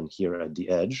zone and here at the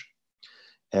edge.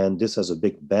 And this has a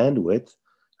big bandwidth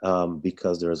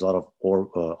because there's a lot of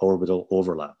orbital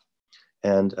overlap.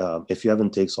 And if you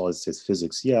haven't taken solid state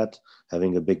physics yet,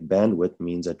 having a big bandwidth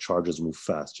means that charges move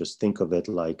fast. Just think of it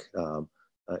like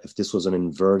if this was an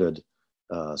inverted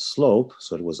slope,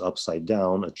 so it was upside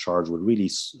down, a charge would really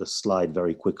slide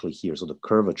very quickly here. So the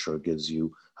curvature gives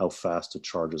you how fast the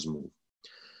charges move.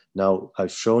 Now,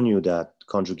 I've shown you that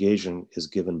conjugation is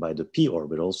given by the p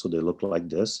orbitals, so they look like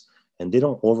this, and they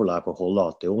don't overlap a whole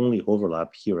lot. They only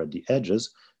overlap here at the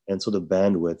edges, and so the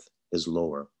bandwidth is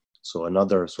lower. So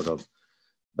another sort of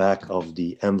back of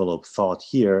the envelope thought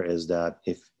here is that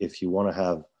if you want to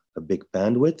have a big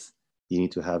bandwidth, you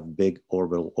need to have big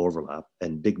orbital overlap,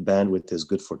 and big bandwidth is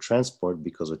good for transport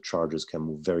because the charges can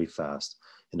move very fast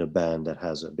in a band that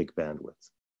has a big bandwidth.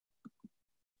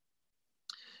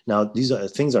 Now, these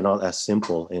things are not as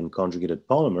simple in conjugated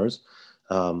polymers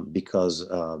because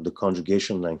the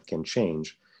conjugation length can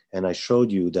change. And I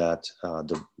showed you that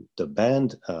the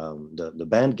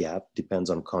band gap depends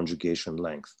on conjugation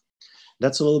length.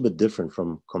 That's a little bit different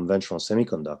from conventional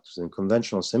semiconductors. In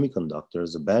conventional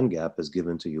semiconductors, the band gap is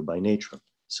given to you by nature.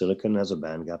 Silicon has a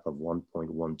band gap of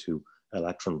 1.12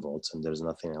 electron volts, and there's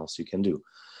nothing else you can do.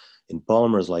 In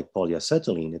polymers like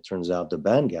polyacetylene, it turns out the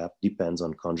band gap depends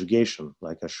on conjugation,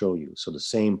 like I show you. So the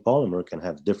same polymer can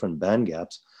have different band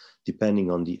gaps depending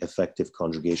on the effective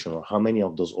conjugation or how many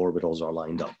of those orbitals are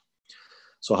lined up.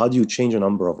 So how do you change a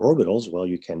number of orbitals? Well,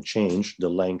 you can change the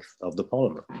length of the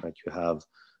polymer, right? You have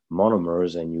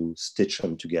monomers and you stitch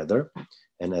them together.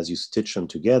 And as you stitch them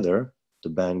together, the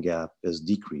band gap is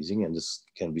decreasing. And this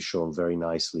can be shown very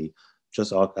nicely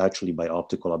just actually by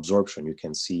optical absorption. You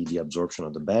can see the absorption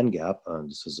of the band gap. And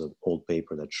this is an old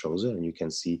paper that shows it. And you can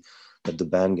see that the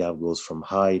band gap goes from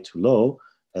high to low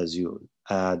as you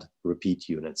add repeat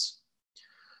units.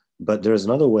 But there's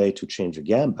another way to change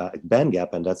the band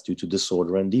gap, and that's due to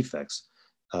disorder and defects.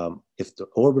 If the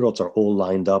orbitals are all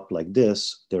lined up like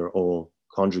this, they're all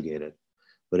conjugated.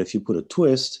 But if you put a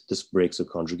twist, this breaks the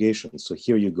conjugation. So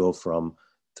here you go from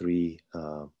 3,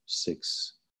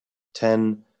 6,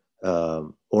 10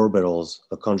 orbitals,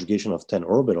 a conjugation of 10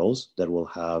 orbitals that will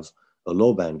have a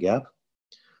low band gap,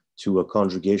 to a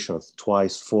conjugation of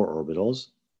twice 4 orbitals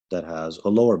that has a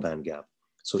lower band gap.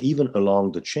 So even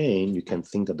along the chain, you can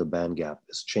think that the band gap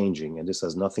is changing. And this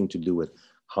has nothing to do with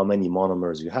how many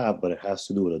monomers you have, but it has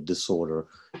to do with a disorder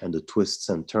and the twists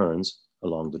and turns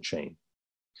along the chain.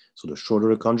 So the shorter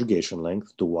the conjugation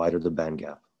length, the wider the band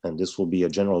gap. And this will be a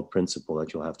general principle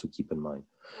that you'll have to keep in mind.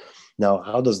 Now,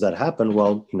 how does that happen?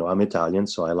 Well, you know, I'm Italian,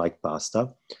 so I like pasta.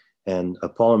 And a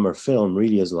polymer film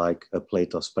really is like a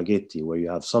plate of spaghetti, where you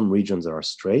have some regions that are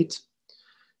straight.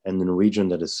 And in a region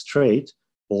that is straight,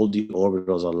 all the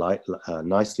orbitals are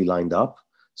nicely lined up.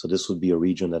 So this would be a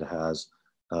region that has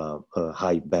a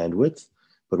high bandwidth.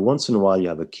 But once in a while, you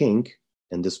have a kink,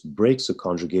 and this breaks the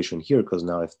conjugation here, because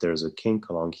now if there's a kink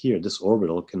along here, this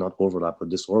orbital cannot overlap with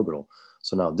this orbital.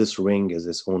 So now this ring is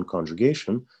its own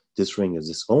conjugation, this ring is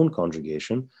its own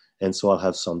conjugation, and so I'll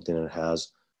have something that has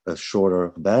a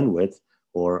shorter bandwidth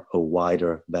or a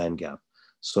wider band gap.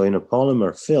 So in a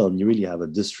polymer film, you really have a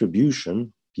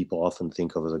distribution. People often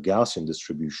think of as a Gaussian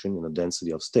distribution in a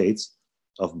density of states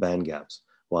of band gaps.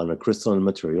 While in a crystalline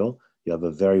material, you have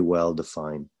a very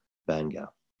well-defined band gap.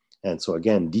 And so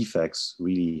again, defects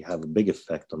really have a big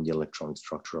effect on the electronic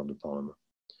structure of the polymer.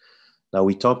 Now,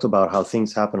 we talked about how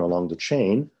things happen along the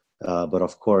chain, but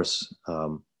of course,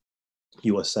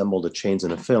 you assemble the chains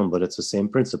in a film, but it's the same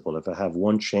principle. If I have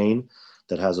one chain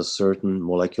that has a certain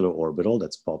molecular orbital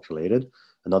that's populated,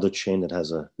 another chain that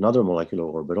has another molecular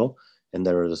orbital, and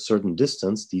there is a certain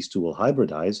distance, these two will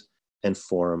hybridize and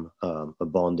form a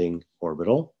bonding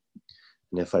orbital.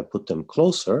 And if I put them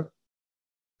closer,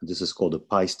 this is called the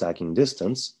pi stacking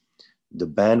distance, the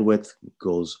bandwidth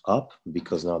goes up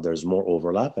because now there's more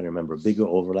overlap. And remember, bigger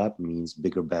overlap means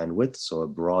bigger bandwidth, so a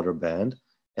broader band,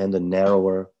 and a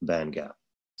narrower band gap.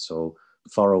 So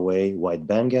far away, wide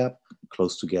band gap,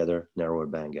 close together, narrower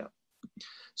band gap.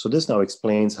 So this now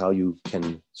explains how you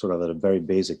can sort of at a very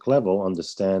basic level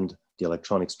understand the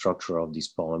electronic structure of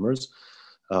these polymers.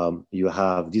 You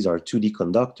have, these are 2D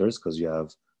conductors because you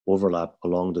have overlap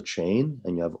along the chain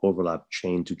and you have overlap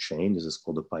chain to chain. This is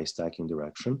called the pi stacking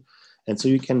direction. And so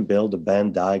you can build a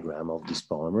band diagram of these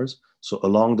polymers. So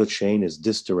along the chain is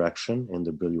this direction in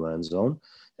the Brillouin zone.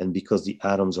 And because the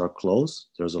atoms are close,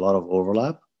 there's a lot of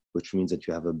overlap, which means that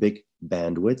you have a big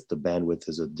bandwidth. The bandwidth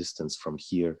is a distance from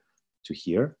here to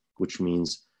here, which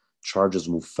means charges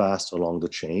move fast along the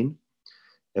chain.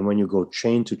 And when you go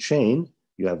chain to chain,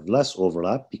 you have less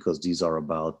overlap because these are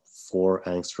about 4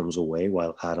 angstroms away,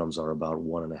 while atoms are about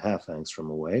 1.5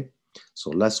 angstrom away. So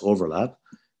less overlap,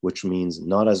 which means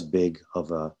not as big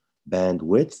of a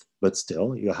bandwidth, but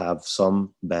still you have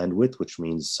some bandwidth, which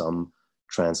means some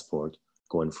transport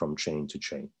going from chain to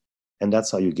chain. And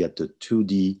that's how you get the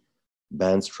 2D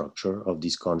band structure of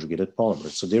these conjugated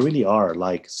polymers. So they really are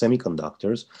like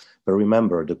semiconductors, but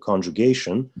remember the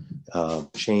conjugation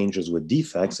changes with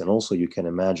defects. And also you can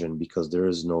imagine, because there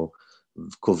is no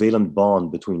covalent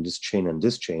bond between this chain and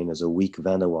this chain, as a weak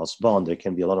van der Waals bond, there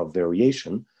can be a lot of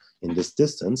variation in this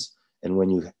distance. And when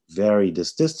you vary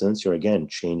this distance, you're again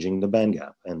changing the band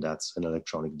gap, and that's an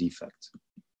electronic defect.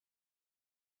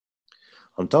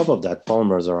 On top of that,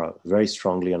 polymers are very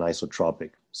strongly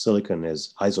anisotropic. Silicon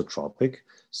is isotropic.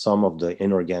 Some of the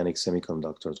inorganic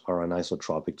semiconductors are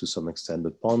anisotropic to some extent,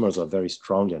 but polymers are very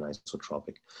strongly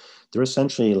anisotropic. They're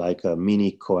essentially like a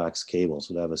mini coax cable.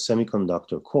 So they have a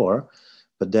semiconductor core,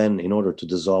 but then in order to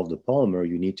dissolve the polymer,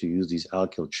 you need to use these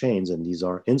alkyl chains, and these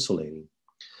are insulating.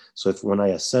 So when I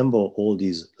assemble all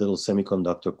these little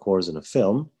semiconductor cores in a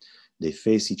film, they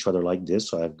face each other like this.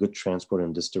 So I have good transport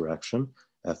in this direction.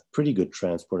 I have pretty good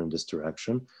transport in this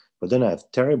direction, but then I have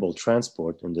terrible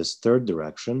transport in this third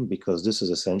direction because this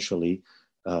is essentially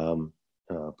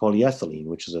polyethylene,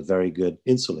 which is a very good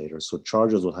insulator. So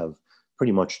charges will have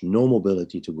pretty much no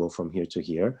mobility to go from here to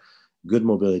here, good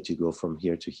mobility to go from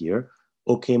here to here,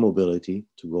 okay mobility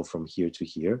to go from here to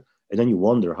here. And then you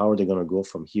wonder, how are they going to go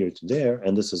from here to there?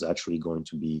 And this is actually going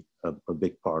to be a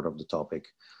big part of the topic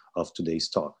of today's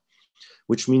talk,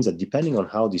 which means that depending on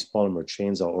how these polymer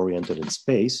chains are oriented in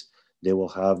space, they will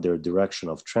have their direction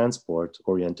of transport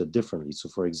oriented differently. So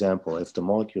for example, if the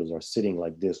molecules are sitting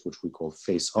like this, which we call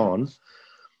face on,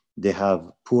 they have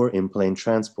poor in-plane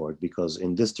transport because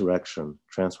in this direction,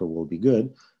 transport will be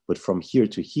good, but from here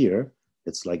to here,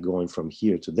 it's like going from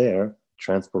here to there,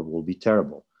 transport will be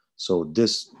terrible. So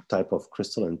this type of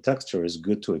crystalline texture is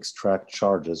good to extract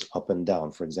charges up and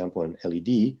down. For example, in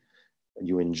LED,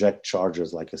 you inject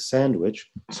charges like a sandwich,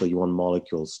 so you want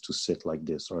molecules to sit like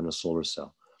this, or in a solar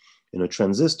cell. In a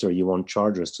transistor, you want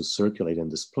charges to circulate in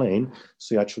this plane,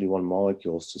 so you actually want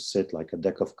molecules to sit like a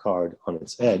deck of cards on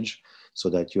its edge,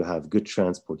 so that you have good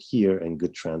transport here and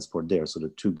good transport there. So the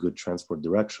two good transport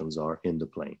directions are in the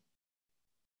plane.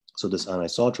 So this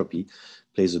anisotropy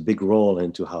plays a big role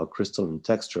into how crystalline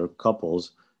texture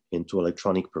couples into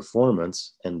electronic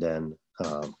performance and then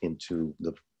into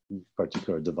the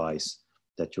particular device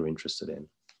that you're interested in.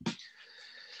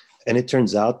 And it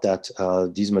turns out that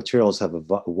these materials have a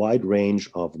wide range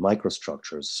of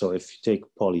microstructures. So if you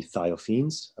take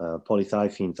polythiophene,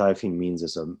 thiophene means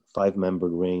it's a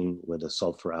 5-membered ring with a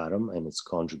sulfur atom and it's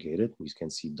conjugated. You can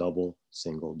see double,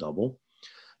 single, double.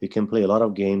 You can play a lot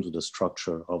of games with the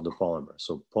structure of the polymer.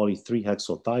 So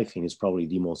poly-3-hexylthiophene is probably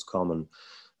the most common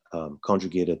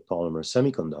conjugated polymer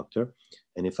semiconductor.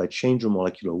 And if I change the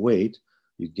molecular weight,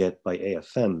 you get by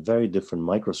AFM very different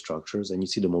microstructures, and you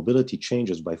see the mobility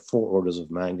changes by 4 orders of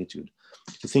magnitude.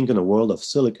 If you think in a world of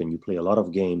silicon, you play a lot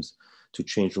of games to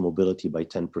change the mobility by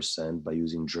 10% by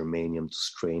using germanium to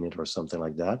strain it or something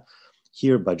like that.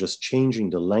 Here, by just changing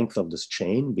the length of this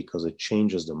chain, because it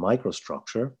changes the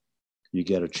microstructure, you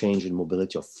get a change in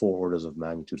mobility of 4 orders of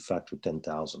magnitude, factor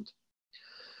 10,000.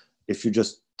 If you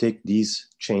just take these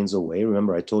chains away,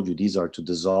 remember I told you these are to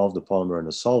dissolve the polymer in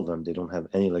a solvent. They don't have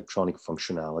any electronic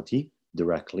functionality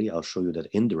directly. I'll show you that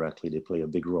indirectly they play a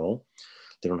big role.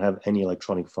 They don't have any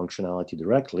electronic functionality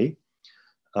directly.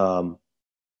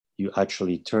 You you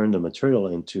actually turn the material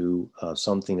into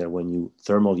something that when you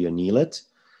thermally anneal it,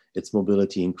 its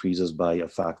mobility increases by a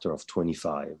factor of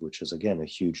 25, which is again a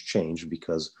huge change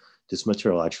because this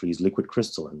material actually is liquid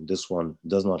crystalline. This one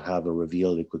does not have a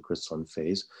revealed liquid crystalline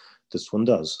phase. This one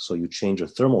does. So you change the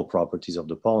thermal properties of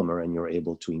the polymer and you're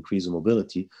able to increase the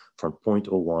mobility from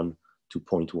 0.01 to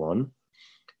 0.1.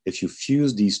 If you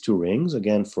fuse these two rings,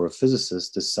 again, for a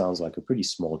physicist, this sounds like a pretty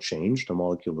small change. The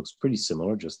molecule looks pretty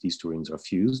similar, just these two rings are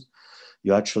fused.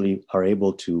 You actually are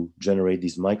able to generate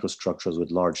these microstructures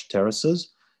with large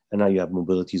terraces. And now you have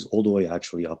mobilities all the way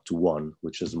actually up to 1,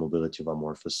 which is the mobility of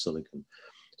amorphous silicon.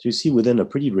 So you see within a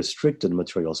pretty restricted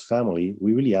materials family,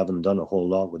 we really haven't done a whole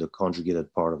lot with the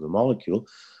conjugated part of the molecule.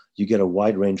 You get a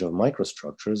wide range of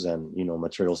microstructures, and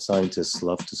material scientists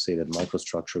love to say that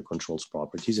microstructure controls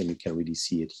properties, and you can really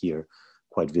see it here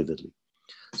quite vividly.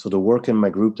 So the work in my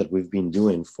group that we've been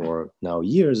doing for now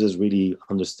years is really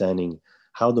understanding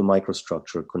how the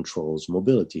microstructure controls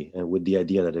mobility, and with the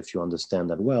idea that if you understand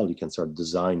that well, you can start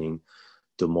designing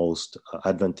the most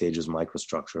advantageous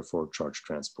microstructure for charge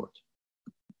transport.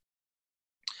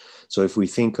 So if we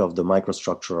think of the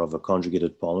microstructure of a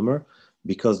conjugated polymer,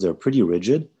 because they're pretty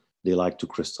rigid, they like to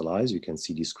crystallize. You can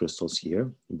see these crystals here,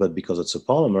 but because it's a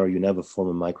polymer, you never form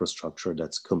a microstructure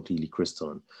that's completely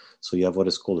crystalline. So you have what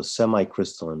is called a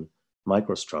semi-crystalline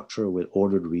microstructure with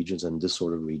ordered regions and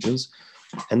disordered regions.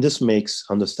 And this makes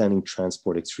understanding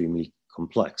transport extremely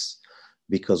complex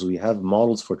because we have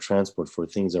models for transport for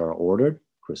things that are ordered,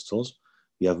 crystals.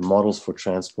 We have models for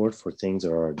transport for things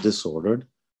that are disordered,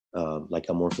 like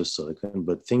amorphous silicon,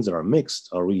 but things that are mixed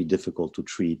are really difficult to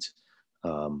treat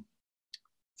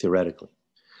theoretically.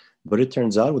 But it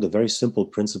turns out with a very simple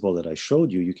principle that I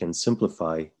showed you, you can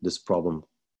simplify this problem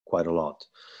quite a lot.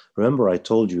 Remember, I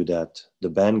told you that the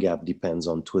band gap depends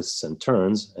on twists and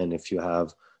turns, and if you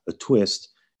have a twist,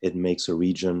 it makes a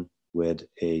region with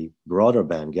a broader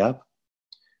band gap,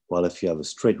 while if you have a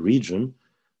straight region,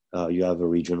 you have a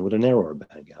region with a narrower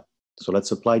band gap. So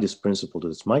let's apply this principle to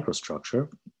this microstructure.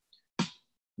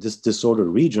 This disordered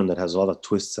region that has a lot of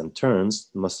twists and turns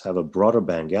must have a broader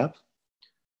band gap.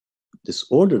 This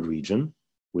ordered region,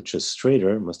 which is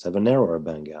straighter, must have a narrower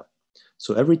band gap.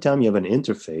 So every time you have an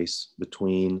interface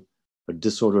between a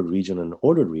disordered region and an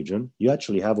ordered region, you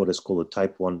actually have what is called a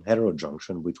type 1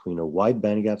 heterojunction between a wide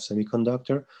bandgap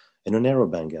semiconductor and a narrow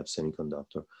bandgap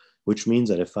semiconductor, which means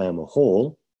that if I am a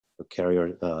hole, a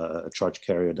carrier, a charge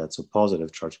carrier that's a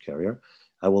positive charge carrier,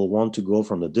 I will want to go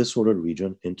from the disordered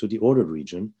region into the ordered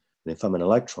region. And if I'm an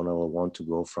electron, I will want to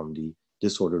go from the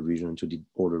disordered region into the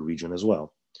ordered region as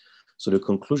well. So the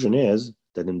conclusion is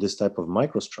that in this type of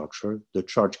microstructure, the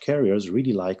charge carriers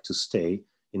really like to stay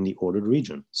in the ordered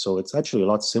region. So it's actually a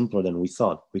lot simpler than we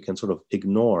thought. We can sort of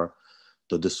ignore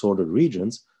the disordered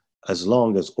regions as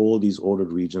long as all these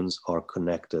ordered regions are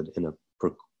connected in a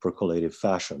percolative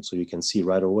fashion. So you can see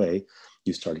right away,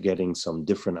 you start getting some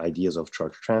different ideas of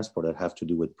charge transport that have to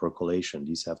do with percolation.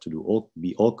 These have to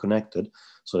be all connected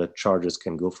so that charges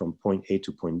can go from point A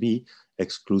to point B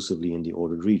exclusively in the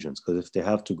ordered regions. Because if they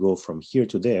have to go from here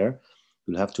to there,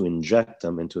 you'll have to inject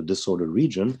them into a disordered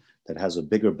region that has a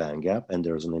bigger band gap and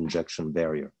there's an injection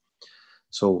barrier.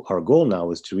 So our goal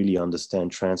now is to really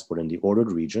understand transport in the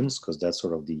ordered regions, because that's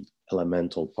sort of the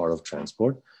elemental part of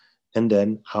transport. And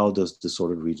then how those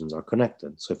disordered regions are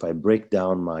connected. So if I break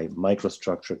down my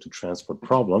microstructure to transport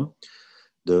problem,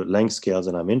 the length scales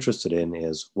that I'm interested in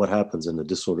is what happens in the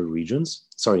disordered regions,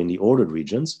 in the ordered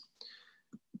regions,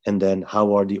 and then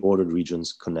how are the ordered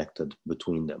regions connected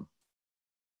between them.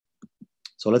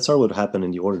 So let's start with what happened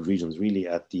in the ordered regions really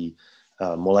at the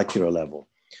molecular level.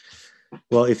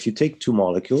 Well, if you take two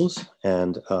molecules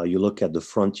and you look at the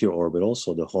frontier orbitals,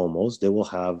 so the HOMOs, they will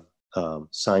have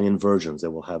sign inversions. They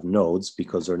will have nodes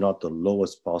because they're not the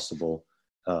lowest possible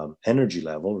energy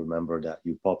level. Remember that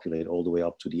you populate all the way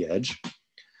up to the edge.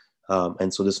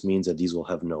 And so this means that these will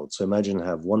have nodes. So imagine I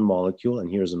have one molecule and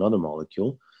here's another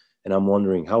molecule. And I'm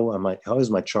wondering how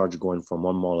is my charge going from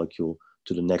one molecule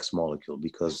to the next molecule?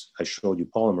 Because I showed you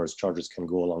polymers, charges can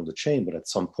go along the chain, but at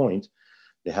some point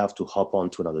they have to hop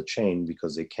onto another chain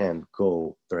because they can't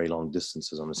go very long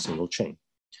distances on a single chain.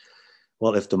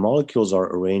 Well, if the molecules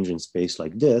are arranged in space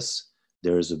like this,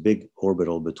 there is a big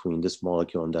orbital between this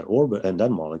molecule and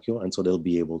that molecule, and so they'll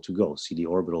be able to go. See, the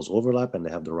orbitals overlap and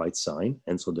they have the right sign,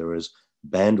 and so there is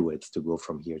bandwidth to go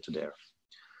from here to there.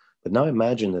 But now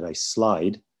imagine that I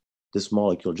slide this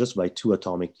molecule just by 2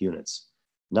 atomic units.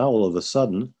 Now all of a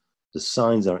sudden, the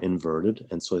signs are inverted,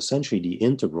 and so essentially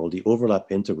the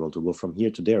overlap integral to go from here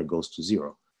to there goes to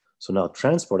 0. So now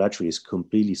transport actually is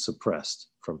completely suppressed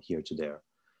from here to there.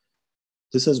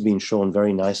 This has been shown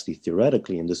very nicely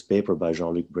theoretically in this paper by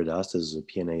Jean-Luc Bredas. This is a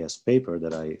PNAS paper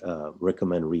that I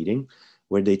recommend reading,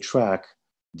 where they track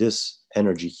this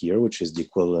energy here, which is the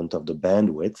equivalent of the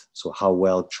bandwidth, so how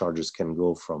well charges can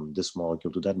go from this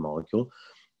molecule to that molecule,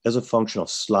 as a function of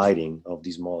sliding of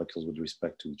these molecules with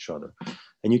respect to each other.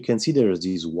 And you can see there's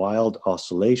these wild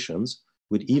oscillations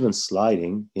with even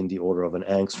sliding in the order of an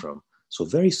angstrom. So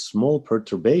very small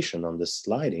perturbation on this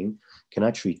sliding can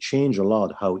actually change a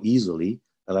lot how easily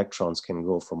electrons can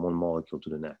go from one molecule to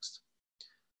the next.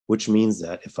 Which means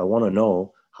that if I want to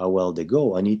know how well they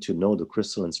go, I need to know the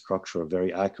crystalline structure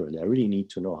very accurately. I really need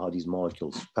to know how these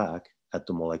molecules pack at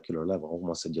the molecular level,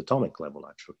 almost at the atomic level,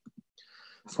 actually.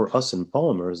 For us in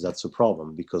polymers, that's a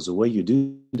problem, because the way you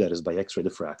do that is by X-ray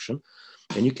diffraction.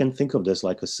 And you can think of this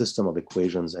like a system of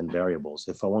equations and variables.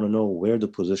 If I want to know where the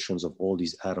positions of all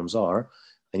these atoms are,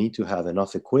 I need to have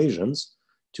enough equations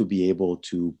to be able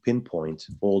to pinpoint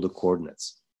all the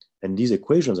coordinates. And these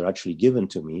equations are actually given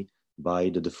to me by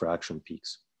the diffraction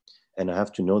peaks. And I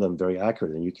have to know them very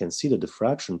accurately. And you can see the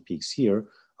diffraction peaks here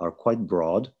are quite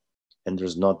broad, and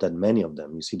there's not that many of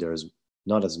them. You see there's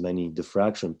not as many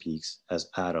diffraction peaks as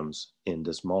atoms in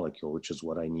this molecule, which is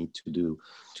what I need to do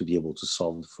to be able to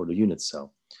solve for the unit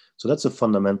cell. So that's a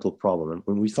fundamental problem. And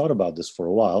when we thought about this for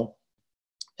a while,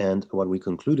 and what we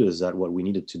concluded is that what we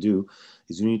needed to do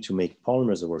is we need to make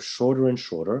polymers that were shorter and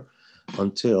shorter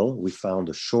until we found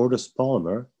the shortest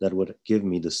polymer that would give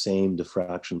me the same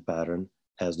diffraction pattern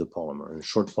as the polymer. And a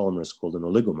short polymer is called an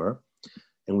oligomer.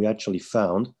 And we actually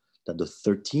found that the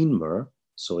 13-mer,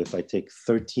 so if I take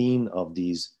 13 of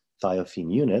these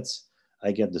thiophene units,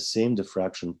 I get the same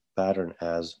diffraction pattern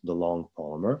as the long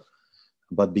polymer.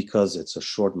 But because it's a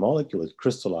short molecule, it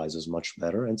crystallizes much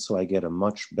better. And so I get a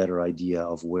much better idea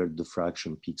of where the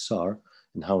diffraction peaks are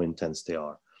and how intense they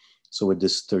are. So with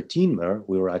this 13-mer,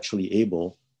 we were actually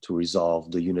able to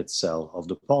resolve the unit cell of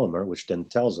the polymer, which then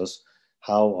tells us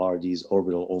how are these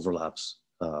orbital overlaps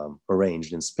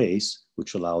arranged in space,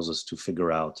 which allows us to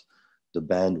figure out the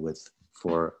bandwidth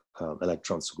for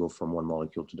electrons to go from one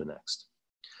molecule to the next.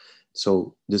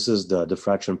 So this is the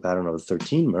diffraction pattern of the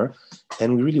 13-mer,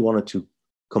 and we really wanted to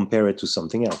compare it to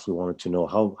something else. We wanted to know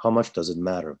how much does it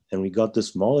matter? And we got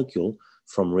this molecule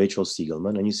from Rachel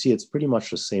Siegelman, and you see it's pretty much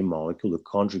the same molecule. The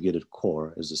conjugated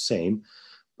core is the same,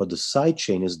 but the side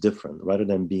chain is different. Rather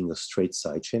than being a straight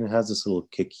side chain, it has this little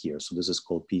kick here. So this is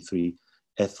called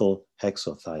P3-ethyl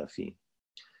hexothiophene.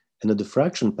 And the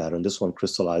diffraction pattern, this one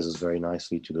crystallizes very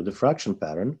nicely to the diffraction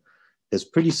pattern, is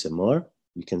pretty similar.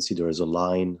 You can see there is a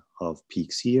line of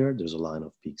peaks here, there's a line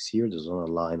of peaks here, there's another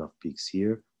line of peaks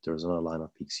here, there's another line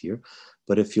of peaks here.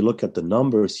 But if you look at the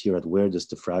numbers here at where this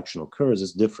diffraction occurs,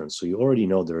 it's different. So you already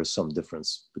know there is some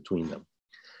difference between them.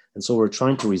 And so we're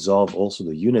trying to resolve also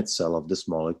the unit cell of this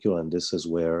molecule. And this is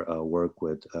where work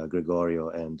with Gregorio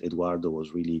and Eduardo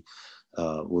was really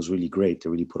great. They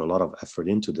really put a lot of effort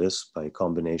into this by a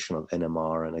combination of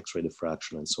NMR and X-ray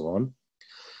diffraction and so on.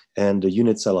 And the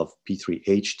unit cell of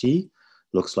P3HT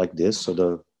looks like this. So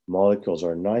the molecules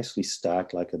are nicely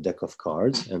stacked like a deck of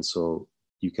cards. And so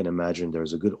you can imagine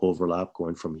there's a good overlap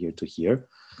going from here to here.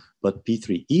 But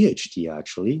P3EHT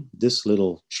actually, this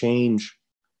little change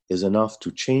is enough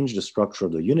to change the structure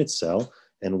of the unit cell.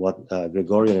 And what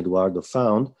Gregorio and Eduardo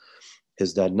found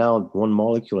is that now one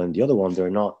molecule and the other one, they're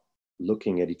not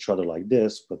looking at each other like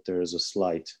this, but there is a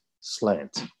slight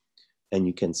slant. And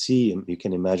you can see, you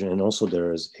can imagine, and also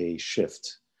there is a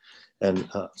shift. And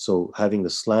so having the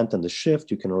slant and the shift,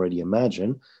 you can already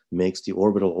imagine, makes the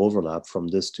orbital overlap from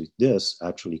this to this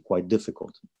actually quite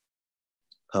difficult.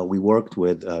 We worked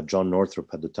with John Northrop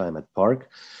at the time at Park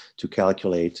to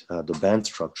calculate the band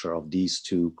structure of these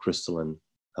two crystalline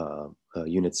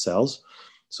unit cells.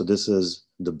 So this is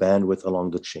the bandwidth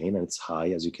along the chain, and it's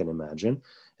high, as you can imagine.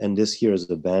 And this here is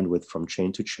the bandwidth from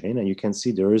chain to chain. And you can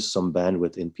see there is some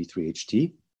bandwidth in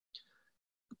P3HT.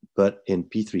 But in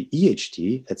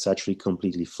P3EHT, it's actually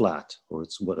completely flat, or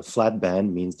it's what a flat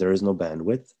band means. There is no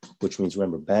bandwidth, which means,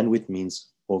 remember, bandwidth means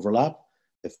overlap.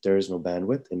 If there is no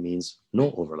bandwidth, it means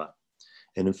no overlap.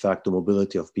 And in fact, the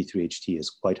mobility of P3HT is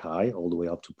quite high, all the way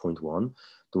up to 0.1.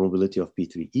 The mobility of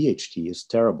P3EHT is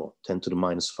terrible, 10 to the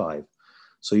minus 5.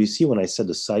 So you see, when I said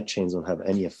the side chains don't have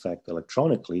any effect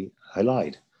electronically, I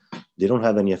lied. They don't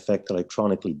have any effect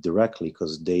electronically directly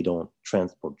because they don't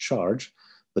transport charge,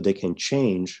 but they can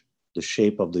change the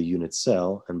shape of the unit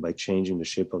cell. And by changing the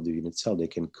shape of the unit cell, they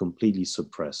can completely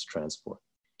suppress transport.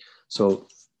 So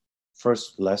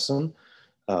first lesson,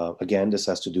 again, this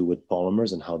has to do with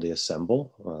polymers and how they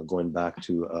assemble, going back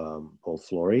to Paul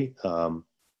Flory,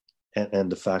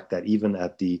 and the fact that even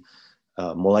at the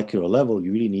molecular level,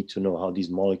 you really need to know how these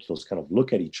molecules kind of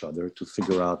look at each other to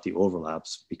figure out the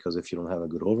overlaps, because if you don't have a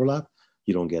good overlap,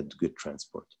 you don't get good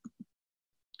transport.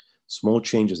 Small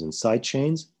changes in side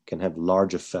chains can have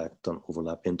large effect on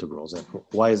overlap integrals. And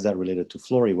why is that related to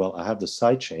Florey? Well, I have the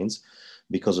side chains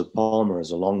because a polymer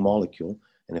is a long molecule.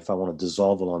 And if I want to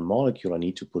dissolve a long molecule, I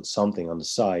need to put something on the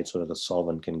side so that a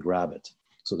solvent can grab it.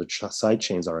 So the side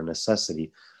chains are a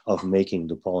necessity of making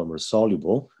the polymer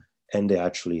soluble, and they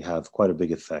actually have quite a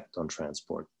big effect on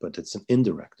transport, but it's an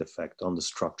indirect effect on the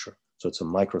structure. So it's a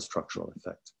microstructural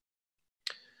effect.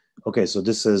 Okay, so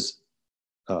this is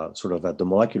sort of at the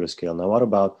molecular scale. Now, what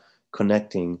about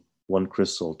connecting one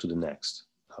crystal to the next?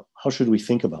 How should we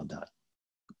think about that?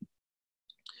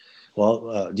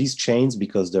 Well, these chains,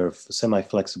 because they're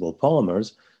semi-flexible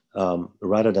polymers,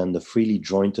 rather than the freely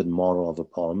jointed model of a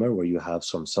polymer where you have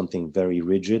something very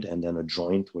rigid and then a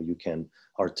joint where you can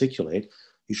articulate,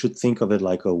 you should think of it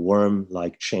like a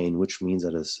worm-like chain, which means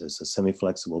that it's a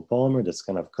semi-flexible polymer that's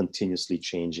kind of continuously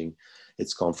changing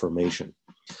its conformation.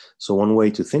 So one way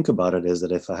to think about it is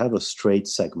that if I have a straight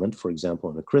segment, for example,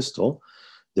 in a crystal,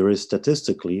 there is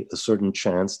statistically a certain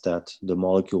chance that the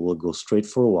molecule will go straight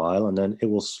for a while and then it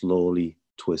will slowly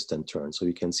twist and turn. So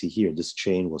you can see here, this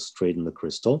chain was straight in the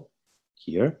crystal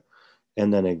here,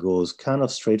 and then it goes kind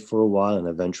of straight for a while and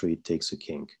eventually it takes a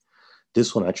kink.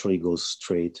 This one actually goes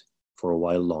straight for a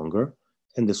while longer,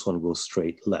 and this one goes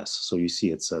straight less. So you see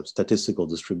it's a statistical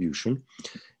distribution.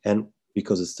 And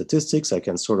because it's statistics, I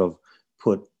can sort of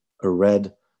put a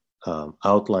red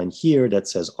outline here that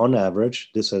says on average,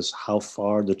 this is how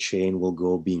far the chain will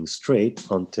go being straight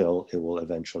until it will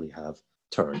eventually have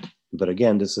turned. But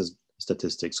again, this is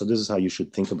statistics. So this is how you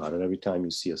should think about it. Every time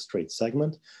you see a straight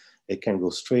segment, it can go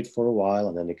straight for a while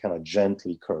and then it kind of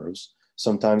gently curves.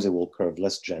 Sometimes it will curve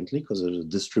less gently because there's a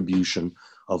distribution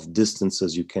of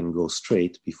distances you can go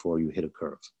straight before you hit a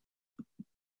curve.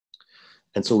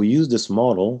 And so we use this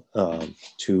model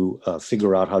to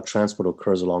figure out how transport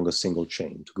occurs along a single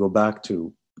chain. To go back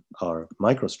to our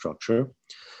microstructure,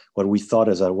 what we thought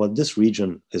is that, well, this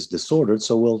region is disordered,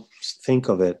 so we'll think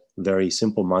of it very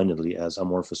simple-mindedly as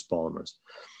amorphous polymers.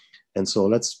 And so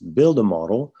let's build a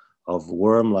model of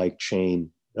worm-like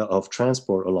chain, of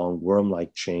transport along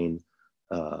worm-like chain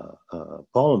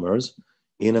polymers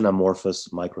in an amorphous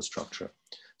microstructure.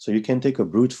 So you can take a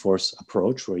brute force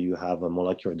approach where you have a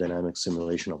molecular dynamic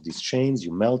simulation of these chains,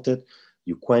 you melt it,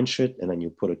 you quench it, and then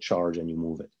you put a charge and you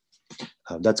move it.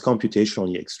 That's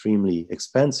computationally extremely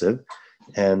expensive,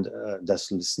 and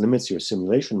this limits your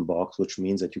simulation box, which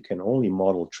means that you can only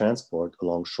model transport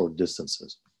along short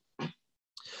distances.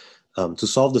 To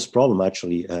solve this problem,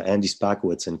 actually, Andy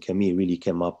Spakowitz and Camille really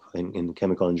came up in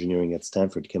chemical engineering at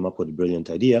Stanford, came up with a brilliant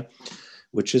idea,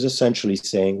 which is essentially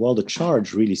saying, well, the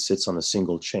charge really sits on a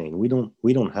single chain. We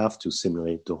don't have to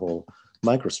simulate the whole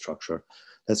microstructure.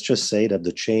 Let's just say that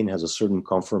the chain has a certain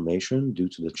conformation due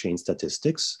to the chain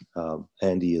statistics.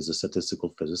 Andy is a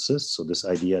statistical physicist, so this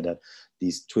idea that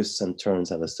these twists and turns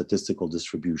have a statistical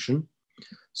distribution.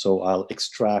 So I'll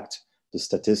extract the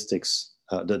statistics,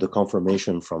 the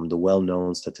conformation from the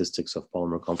well-known statistics of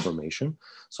polymer conformation.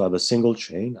 So I have a single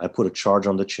chain, I put a charge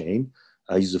on the chain,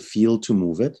 I use a field to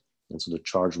move it, and so the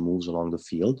charge moves along the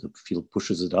field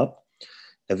pushes it up.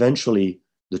 Eventually,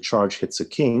 the charge hits a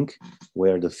kink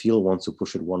where the field wants to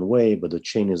push it one way, but the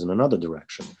chain is in another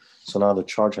direction. So now the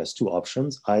charge has two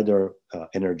options, either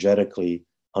energetically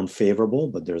unfavorable,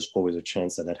 but there's always a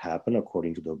chance that happens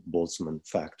according to the Boltzmann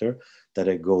factor, that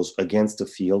it goes against the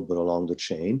field but along the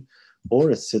chain,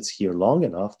 or it sits here long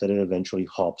enough that it eventually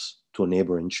hops to a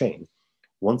neighboring chain.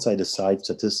 Once I decide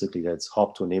statistically that it's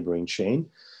hopped to a neighboring chain,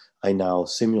 I now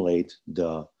simulate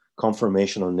the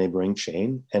conformation on neighboring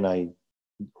chain, and I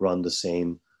run the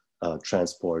same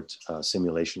transport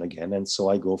simulation again. And so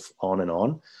I go on and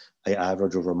on. I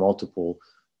average over multiple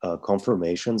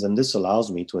conformations, and this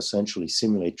allows me to essentially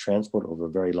simulate transport over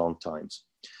very long times.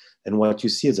 And what you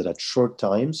see is that at short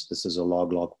times, this is a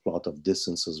log-log plot of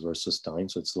distances versus time,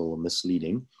 so it's a little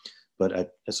misleading.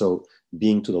 But so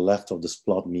being to the left of this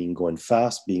plot means going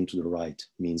fast, being to the right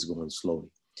means going slowly.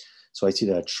 So I see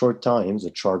that at short times,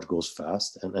 the charge goes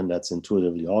fast, and that's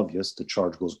intuitively obvious. The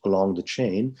charge goes along the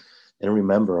chain. And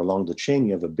remember, along the chain,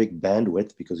 you have a big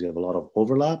bandwidth because you have a lot of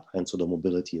overlap, and so the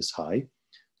mobility is high.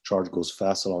 Charge goes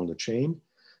fast along the chain.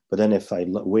 But then if I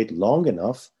wait long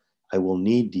enough, I will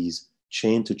need these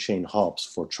chain-to-chain hops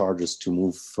for charges to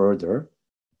move further,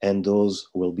 and those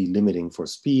will be limiting for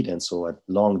speed. And so at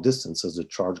long distances, the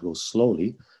charge goes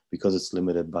slowly because it's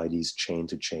limited by these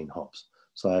chain-to-chain hops.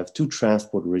 So I have two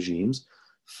transport regimes,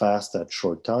 fast at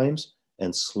short times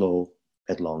and slow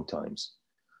at long times.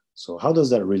 So how does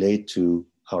that relate to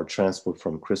our transport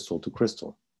from crystal to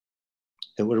crystal.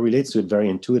 And what relates to it very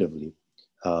intuitively.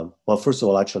 Well, first of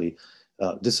all, actually,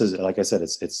 this is, like I said,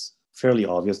 it's fairly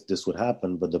obvious this would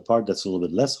happen, but the part that's a little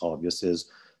bit less obvious is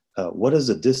what is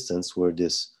the distance where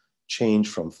this change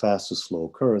from fast to slow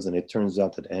occurs? And it turns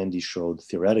out that Andy showed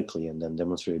theoretically and then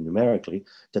demonstrated numerically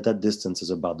that that distance is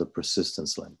about the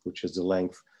persistence length, which is the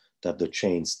length that the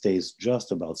chain stays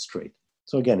just about straight.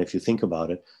 So again, if you think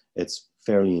about it, it's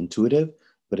fairly intuitive,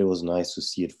 but it was nice to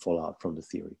see it fall out from the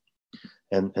theory.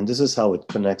 And this is how it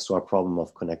connects to our problem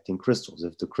of connecting crystals.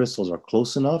 If the crystals are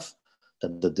close enough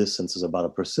that the distance is about a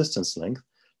persistence length,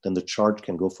 then the charge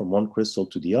can go from one crystal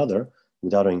to the other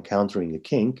without encountering a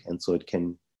kink, and so it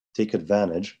can take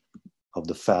advantage of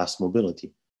the fast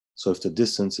mobility. So if the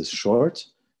distance is short,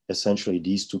 essentially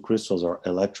these two crystals are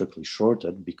electrically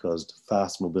shorted because the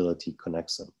fast mobility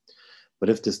connects them. But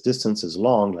if this distance is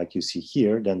long, like you see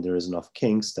here, then there is enough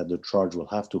kinks that the charge will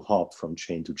have to hop from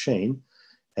chain to chain,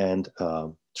 and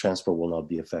transport will not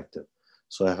be effective.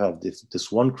 So I have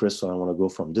this one crystal, I want to go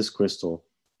from this crystal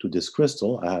to this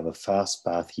crystal. I have a fast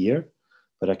path here,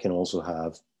 but I can also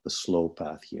have a slow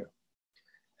path here.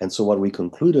 And so what we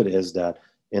concluded is that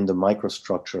in the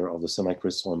microstructure of the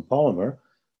semicrystalline polymer,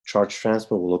 charge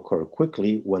transport will occur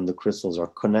quickly when the crystals are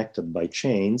connected by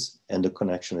chains and the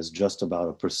connection is just about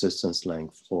a persistence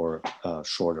length or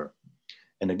shorter.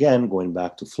 And again, going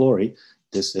back to Flory,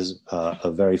 this is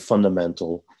a very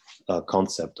fundamental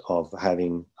concept of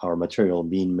having our material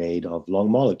being made of long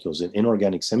molecules. In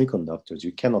inorganic semiconductors,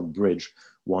 you cannot bridge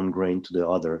one grain to the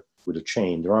other with a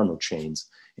chain. There are no chains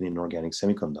in inorganic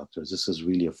semiconductors. This is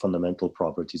really a fundamental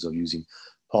properties of using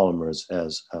polymers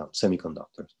as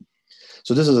semiconductors.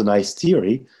 So this is a nice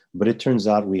theory, but it turns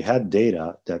out we had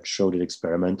data that showed it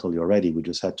experimentally already. We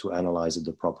just had to analyze it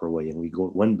the proper way. And we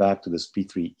went back to this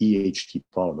P3EHT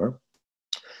polymer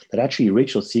that actually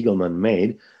Rachel Siegelman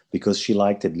made because she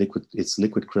liked its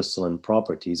liquid crystalline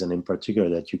properties, and in particular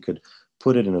that you could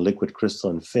put it in a liquid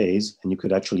crystalline phase and you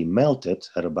could actually melt it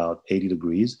at about 80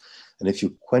 degrees. And if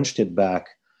you quenched it back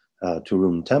to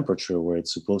room temperature where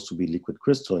it's supposed to be liquid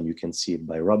crystalline, you can see it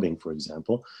by rubbing, for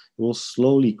example, it will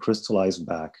slowly crystallize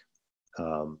back.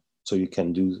 So you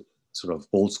can do sort of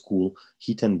old school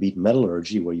heat and beat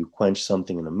metallurgy where you quench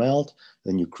something in a melt,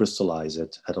 then you crystallize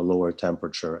it at a lower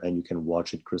temperature and you can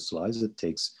watch it crystallize. It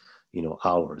takes,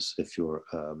 hours if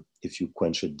you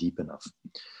quench it deep enough.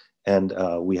 And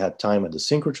we had time at the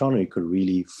synchrotron, and you could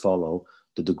really follow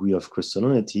the degree of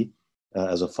crystallinity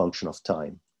as a function of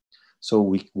time.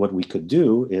 So what we could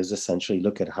do is essentially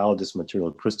look at how this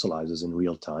material crystallizes in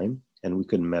real time, and we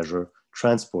could measure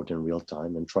transport in real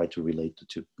time and try to relate the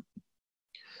two.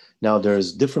 Now,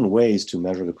 there's different ways to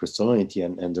measure the crystallinity,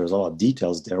 and there's a lot of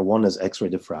details there. One is X-ray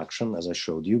diffraction, as I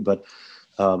showed you, but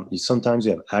sometimes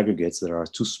you have aggregates that are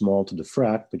too small to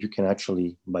diffract, but you can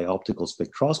actually, by optical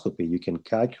spectroscopy, you can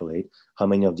calculate how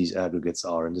many of these aggregates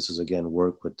are. And this is, again,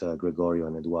 work with Gregorio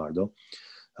and Eduardo.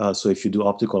 So if you do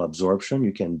optical absorption,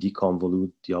 you can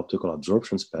deconvolute the optical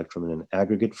absorption spectrum in an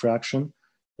aggregate fraction,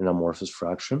 an amorphous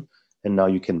fraction. And now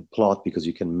you can plot, because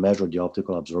you can measure the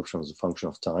optical absorption as a function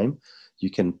of time. You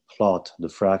can plot the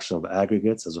fraction of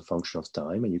aggregates as a function of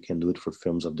time, and you can do it for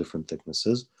films of different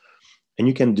thicknesses. And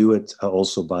you can do it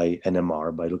also by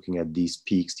NMR, by looking at these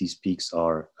peaks. These peaks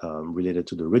are related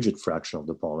to the rigid fraction of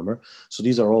the polymer. So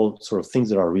these are all sort of things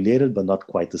that are related, but not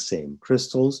quite the same.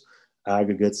 Crystals,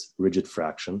 aggregates, rigid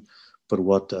fraction. But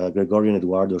what Gregorio and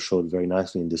Eduardo showed very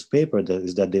nicely in this paper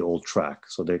is that they all track.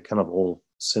 So they're kind of all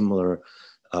similar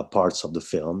parts of the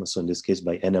film. So in this case,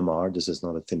 by NMR, this is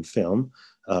not a thin film,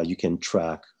 you can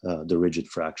track the rigid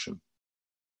fraction.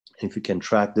 And if you can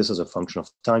track this as a function of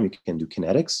time, you can do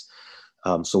kinetics.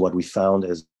 So what we found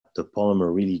is the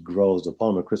polymer really grows, the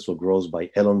polymer crystal grows by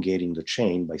elongating the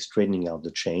chain, by straightening out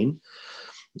the chain.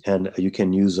 And you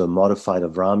can use a modified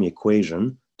Avrami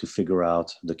equation to figure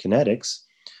out the kinetics.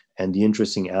 And the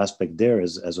interesting aspect there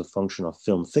is, as a function of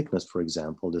film thickness, for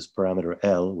example, this parameter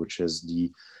L, which is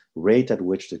the rate at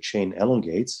which the chain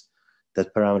elongates,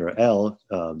 that parameter L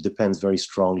depends very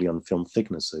strongly on film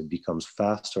thickness. So it becomes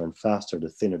faster and faster the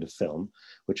thinner the film,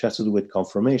 which has to do with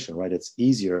conformation, right? It's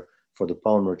easier for the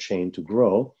polymer chain to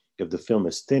grow if the film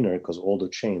is thinner, because all the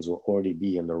chains will already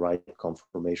be in the right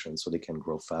conformation, so they can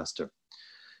grow faster.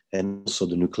 And also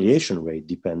the nucleation rate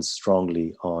depends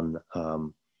strongly on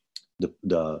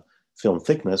the film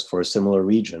thickness for a similar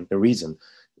reason.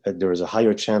 There is a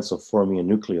higher chance of forming a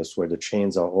nucleus where the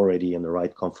chains are already in the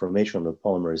right conformation. The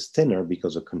polymer is thinner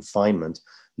because a confinement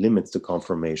limits the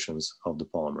conformations of the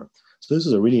polymer. So this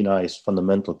is a really nice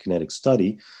fundamental kinetic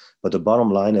study. But the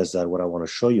bottom line is that what I want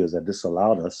to show you is that this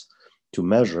allowed us to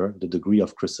measure the degree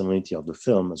of crystallinity of the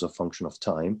film as a function of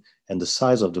time and the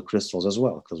size of the crystals as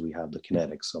well, because we have the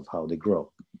kinetics of how they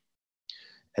grow.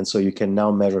 And so you can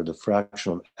now measure the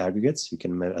fraction of aggregates. You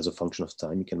can measure as a function of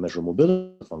time. You can measure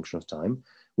mobility as a function of time,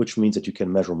 which means that you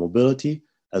can measure mobility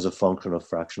as a function of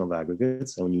fraction of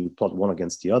aggregates. And when you plot one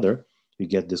against the other, you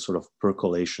get this sort of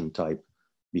percolation type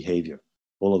behavior.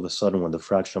 All of a sudden, when the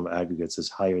fraction of aggregates is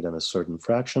higher than a certain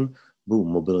fraction,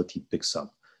 boom, mobility picks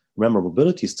up. Remember,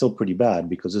 mobility is still pretty bad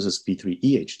because this is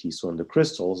P3EHT. So in the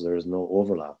crystals, there is no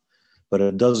overlap, but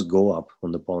it does go up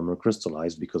when the polymer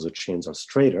crystallizes because the chains are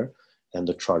straighter and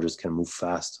the charges can move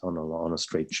fast on a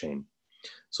straight chain.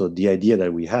 So the idea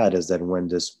that we had is that when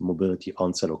this mobility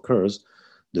onset occurs,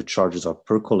 the charges are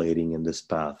percolating in this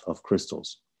path of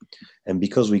crystals. And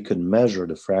because we could measure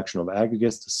the fraction of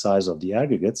aggregates, the size of the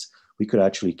aggregates, we could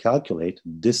actually calculate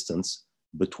distance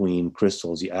between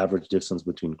crystals, the average distance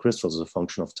between crystals as a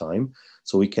function of time.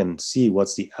 So we can see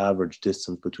what's the average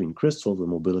distance between crystals when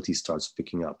mobility starts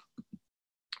picking up.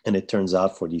 And it turns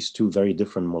out for these two very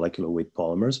different molecular weight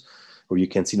polymers, where you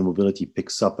can see the mobility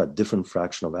picks up at different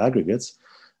fraction of aggregates,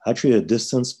 actually the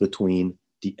distance between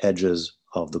the edges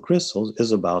of the crystals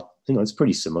is about, it's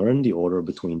pretty similar in the order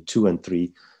between 2 and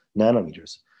 3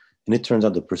 nanometers. And it turns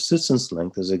out the persistence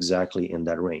length is exactly in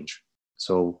that range.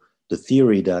 So the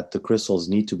theory that the crystals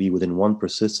need to be within one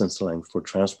persistence length for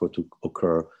transport to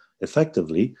occur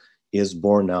effectively is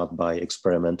borne out by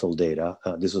experimental data.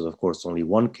 This is, of course, only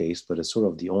one case, but it's sort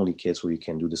of the only case where you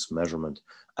can do this measurement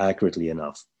accurately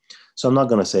enough. So I'm not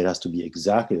going to say it has to be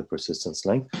exactly the persistence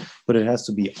length, but it has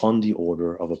to be on the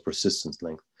order of a persistence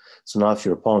length. So now if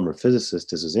you're a polymer physicist,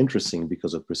 this is interesting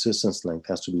because a persistence length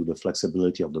has to do with the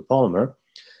flexibility of the polymer.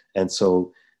 And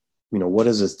so, what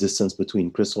does this distance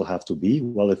between crystal have to be?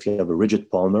 Well, if you have a rigid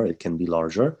polymer, it can be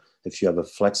larger. If you have a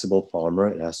flexible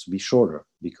polymer, it has to be shorter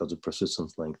because the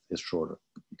persistence length is shorter.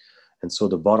 And so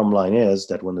the bottom line is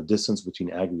that when the distance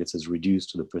between aggregates is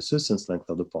reduced to the persistence length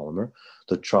of the polymer,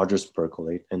 the charges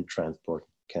percolate and transport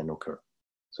can occur.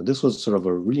 So this was sort of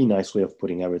a really nice way of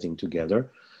putting everything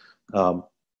together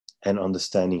and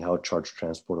understanding how charge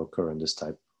transport occur in this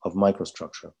type of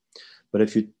microstructure. But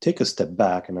if you take a step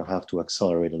back, and I'll have to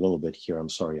accelerate a little bit here, I'm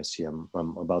sorry, I see I'm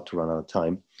about to run out of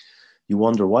time. You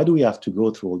wonder, why do we have to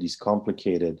go through all these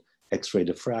complicated X-ray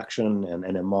diffraction and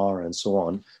NMR and so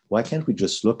on? Why can't we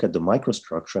just look at the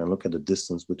microstructure and look at the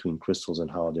distance between crystals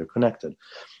and how they're connected?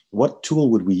 What tool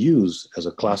would we use as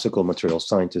a classical material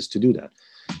scientist to do that?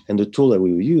 And the tool that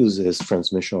we will use is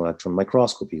transmission electron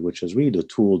microscopy, which is really the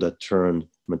tool that turned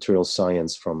material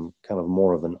science from kind of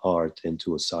more of an art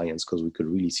into a science, because we could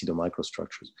really see the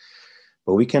microstructures.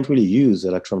 But we can't really use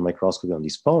electron microscopy on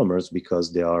these polymers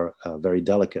because they are very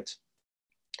delicate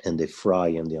and they fry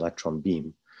in the electron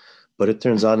beam. But it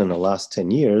turns out in the last 10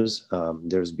 years,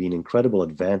 there's been incredible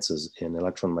advances in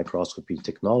electron microscopy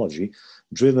technology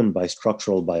driven by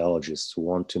structural biologists who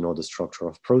want to know the structure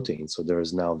of proteins. So there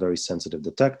is now very sensitive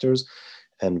detectors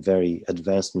and very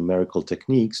advanced numerical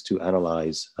techniques to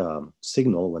analyze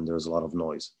signal when there's a lot of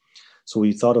noise. So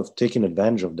we thought of taking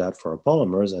advantage of that for our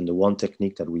polymers, and the one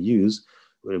technique that we use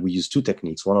two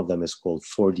techniques. One of them is called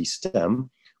 4D STEM,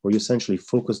 where you essentially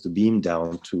focus the beam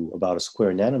down to about a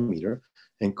square nanometer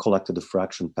and collect a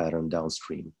diffraction pattern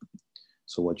downstream.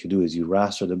 So what you do is you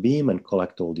raster the beam and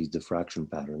collect all these diffraction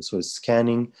patterns. So it's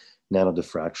scanning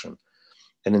nanodiffraction.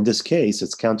 And in this case,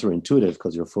 it's counterintuitive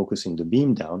because you're focusing the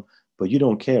beam down, but you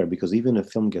don't care because even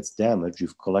if film gets damaged,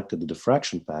 you've collected the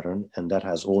diffraction pattern and that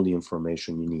has all the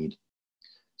information you need.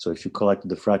 So if you collect the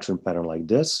diffraction pattern like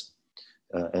this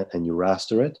and you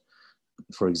raster it,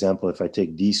 for example, if I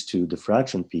take these two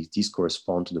diffraction peaks, these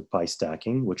correspond to the pi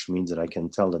stacking, which means that I can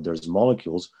tell that there's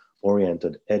molecules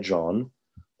oriented edge on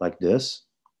like this.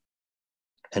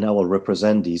 And I will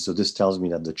represent these. So this tells me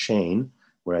that the chain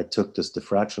where I took this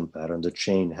diffraction pattern, the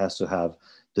chain has to have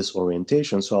this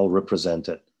orientation. So I'll represent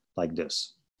it like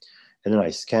this. And then I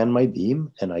scan my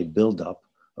beam and I build up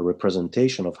a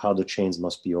representation of how the chains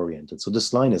must be oriented. So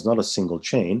this line is not a single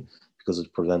chain because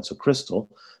it presents a crystal,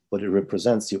 but it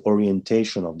represents the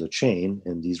orientation of the chain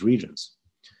in these regions.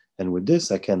 And with this,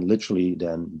 I can literally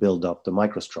then build up the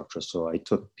microstructure. So I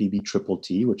took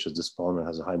PBTTT, which is this polymer that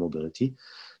has a high mobility.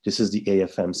 This is the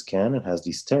AFM scan. It has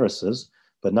these terraces,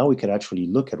 but now we can actually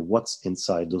look at what's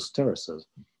inside those terraces.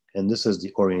 And this is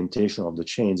the orientation of the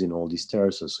chains in all these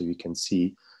terraces. So you can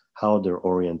see how they're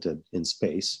oriented in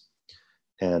space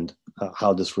and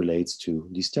how this relates to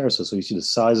these terraces. So you see the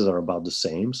sizes are about the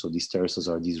same. So these terraces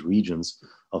are these regions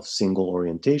of single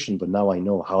orientation, but now I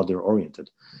know how they're oriented.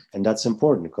 And that's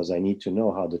important because I need to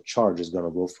know how the charge is going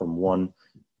to go from one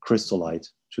crystallite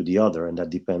to the other, and that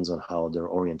depends on how they're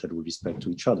oriented with respect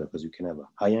to each other, because you can have a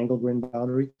high angle grain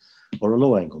boundary or a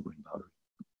low angle grain boundary.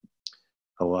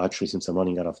 I will actually, since I'm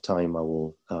running out of time, I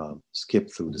will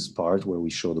skip through this part where we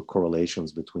show the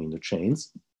correlations between the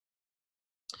chains.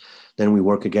 Then we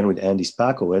work again with Andy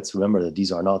Spakowitz. Remember that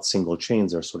these are not single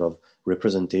chains, they're sort of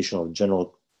representation of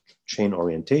general chain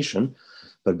orientation.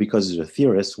 But because he's a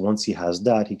theorist, once he has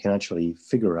that, he can actually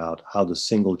figure out how the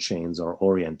single chains are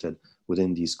oriented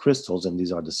within these crystals. And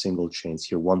these are the single chains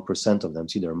here, 1% of them.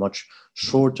 See, they're much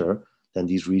shorter than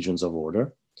these regions of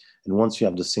order. And once you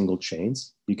have the single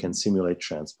chains, you can simulate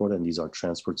transport. And these are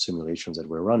transport simulations that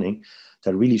we're running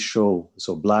that really show,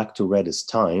 so black to red is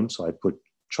time. So I put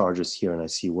charges here and I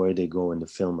see where they go in the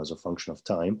film as a function of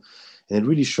time. And it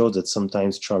really shows that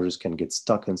sometimes charges can get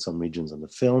stuck in some regions on the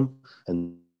film,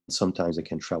 and sometimes they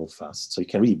can travel fast. So you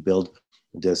can really build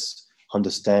this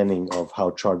understanding of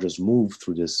how charges move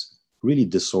through this really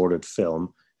disordered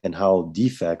film, and how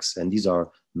defects, and these are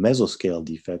mesoscale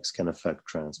defects, can affect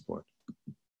transport.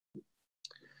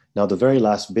 Now, the very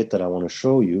last bit that I want to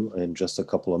show you in just a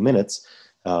couple of minutes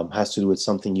has to do with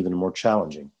something even more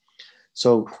challenging.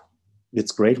 So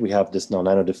it's great, we have this now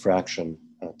nanodiffraction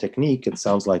technique. It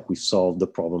sounds like we've solved the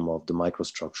problem of the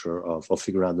microstructure of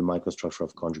figuring out the microstructure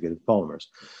of conjugated polymers.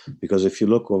 Because if you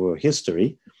look over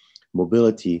history,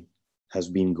 mobility has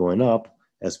been going up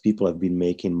as people have been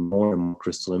making more and more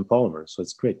crystalline polymers. So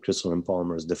it's great, crystalline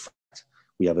polymers diffract.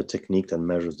 We have a technique that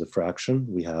measures diffraction.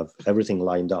 We have everything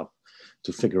lined up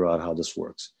to figure out how this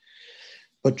works.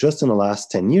 But just in the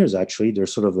last 10 years, actually,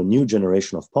 there's sort of a new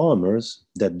generation of polymers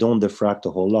that don't diffract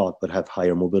a whole lot, but have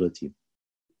higher mobility.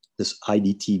 This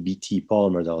IDT-BT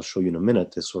polymer that I'll show you in a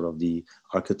minute is sort of the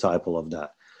archetypal of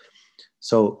that.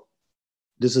 So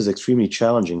this is extremely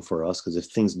challenging for us, because if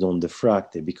things don't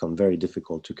diffract, they become very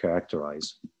difficult to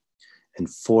characterize. And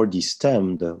for the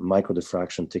STEM, the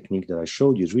microdiffraction technique that I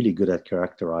showed you is really good at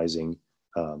characterizing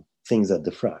things that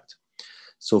diffract.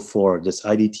 So for this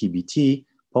IDT-BT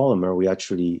polymer, we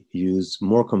actually use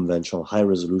more conventional high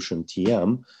resolution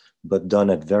TM, but done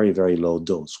at very, very low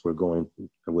dose. We're going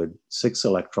with 6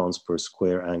 electrons per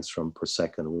square angstrom per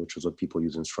second, which is what people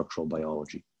use in structural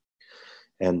biology.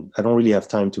 And I don't really have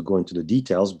time to go into the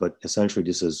details, but essentially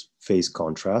this is phase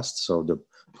contrast. So the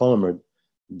polymer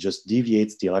just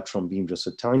deviates the electron beam just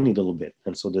a tiny little bit.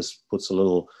 And so this puts a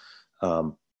little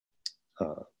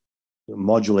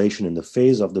modulation in the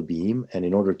phase of the beam. And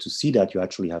in order to see that, you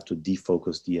actually have to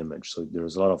defocus the image. So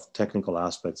there's a lot of technical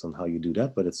aspects on how you do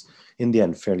that, but it's in the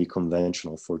end fairly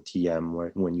conventional for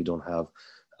TM, when you don't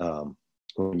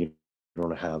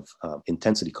have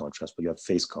intensity contrast, but you have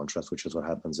phase contrast, which is what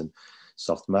happens in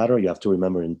soft matter. You have to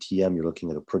remember in TM, you're looking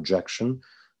at a projection.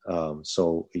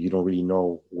 So you don't really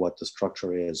know what the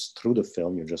structure is through the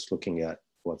film. You're just looking at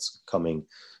what's coming,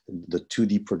 the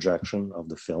 2D projection of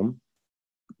the film.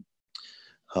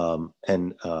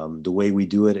 The way we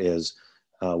do it is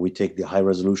we take the high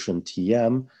resolution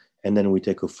TM, and then we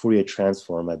take a Fourier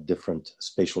transform at different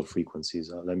spatial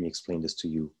frequencies. Let me explain this to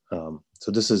you.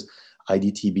 So this is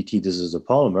IDT-BT, this is the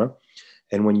polymer.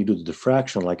 And when you do the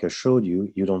diffraction, like I showed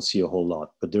you, you don't see a whole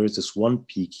lot. But there is this one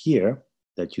peak here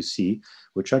that you see,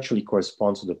 which actually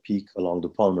corresponds to the peak along the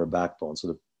polymer backbone. So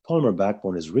the polymer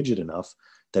backbone is rigid enough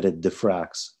that it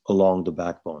diffracts along the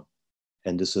backbone.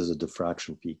 And this is a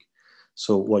diffraction peak.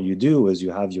 So what you do is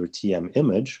you have your TM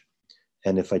image,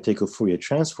 and if I take a Fourier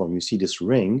transform, you see this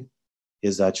ring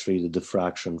is actually the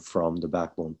diffraction from the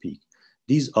backbone peak.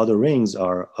 These other rings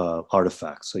are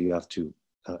artifacts, so you have to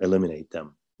eliminate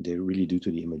them. They're really due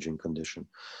to the imaging condition.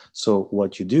 So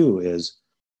what you do is,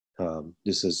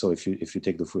 if you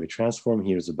take the Fourier transform,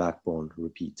 here's the backbone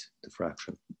repeat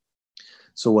diffraction.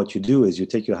 So what you do is you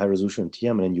take your high resolution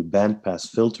TM and then you bandpass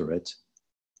filter it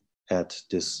at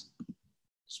this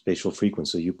spatial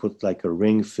frequency. You put like a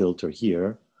ring filter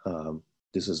here.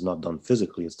 This is not done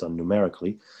physically, it's done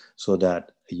numerically, so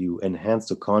that you enhance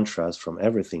the contrast from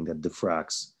everything that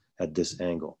diffracts at this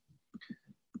angle.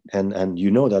 And you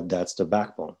know that that's the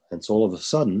backbone. And so all of a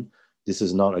sudden, this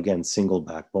is not, again, single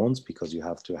backbones, because you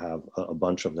have to have a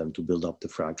bunch of them to build up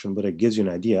diffraction, but it gives you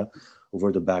an idea of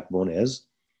where the backbone is.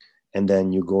 And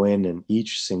then you go in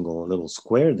each single little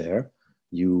square there,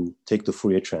 you take the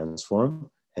Fourier transform,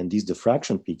 and these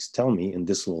diffraction peaks tell me in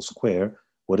this little square,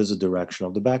 what is the direction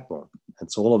of the backbone?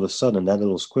 And so all of a sudden, that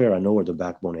little square, I know where the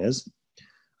backbone is.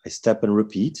 I step and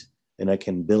repeat, and I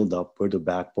can build up where the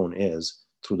backbone is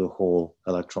through the whole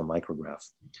electron micrograph.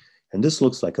 And this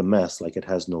looks like a mess, like it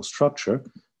has no structure.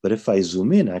 But if I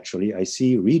zoom in, actually, I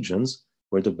see regions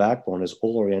where the backbone is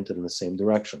all oriented in the same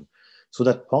direction. So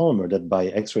that polymer that by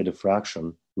X-ray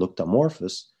diffraction looked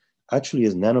amorphous actually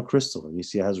is nanocrystalline. You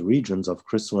see it has regions of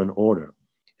crystalline order.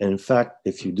 And in fact,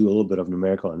 if you do a little bit of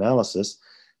numerical analysis,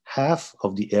 half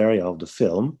of the area of the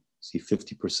film, see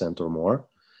 50% or more,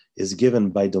 is given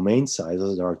by domain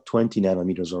sizes that are 20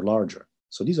 nanometers or larger.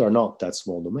 So these are not that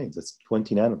small domains, it's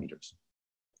 20 nanometers.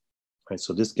 Right,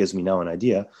 so this gives me now an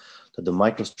idea that the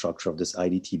microstructure of this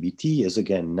IDTBT is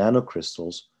again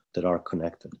nanocrystals that are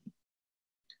connected.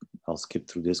 I'll skip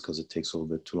through this because it takes a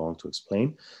little bit too long to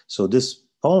explain. So this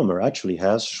polymer actually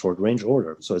has short range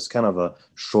order. So it's kind of a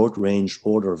short range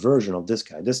order version of this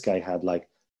guy. This guy had like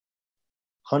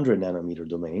 100 nanometer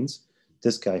domains.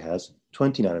 This guy has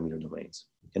 20 nanometer domains.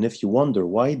 And if you wonder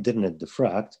why didn't it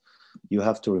diffract, you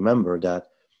have to remember that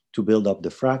to build up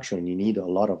diffraction, you need a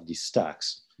lot of these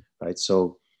stacks, right?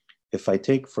 So if I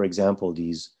take, for example,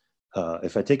 these,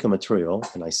 if I take a material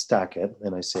and I stack it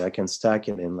and I say I can stack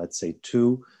it in, let's say,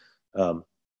 two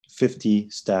 50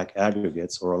 stack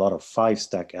aggregates or a lot of 5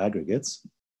 stack aggregates.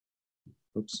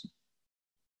 Oops.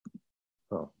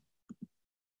 Oh,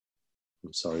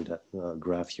 I'm sorry, that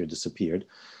graph here disappeared.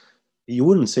 You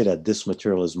wouldn't say that this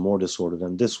material is more disordered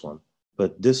than this one,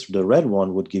 but the red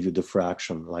one would give you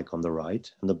diffraction like on the right,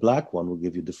 and the black one would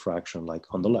give you diffraction like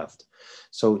on the left.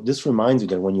 So this reminds you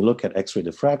that when you look at X-ray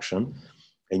diffraction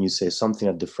and you say something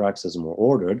that diffracts is more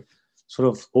ordered, sort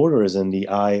of order is in the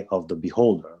eye of the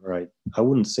beholder, right? I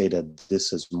wouldn't say that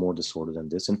this is more disordered than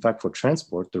this. In fact, for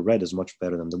transport, the red is much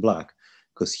better than the black,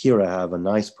 because here I have a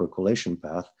nice percolation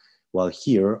path, while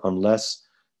here, unless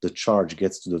the charge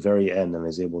gets to the very end and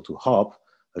is able to hop,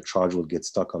 a charge will get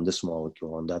stuck on this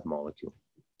molecule, on that molecule.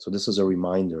 So this is a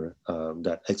reminder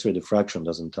that X-ray diffraction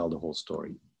doesn't tell the whole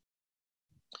story.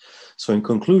 So in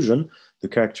conclusion, the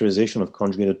characterization of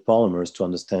conjugated polymers to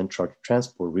understand charge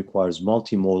transport requires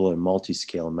multimodal and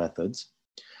multi-scale methods.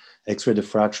 X-ray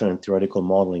diffraction and theoretical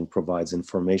modeling provides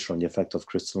information on the effect of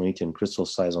crystallinity and crystal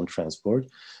size on transport.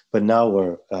 But now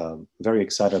we're very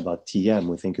excited about TM.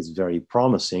 We think it's very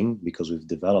promising because we've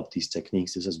developed these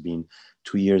techniques. This has been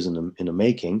 2 years in the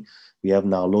making. We have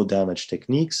now low damage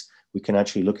techniques. We can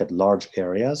actually look at large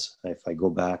areas. If I go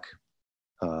back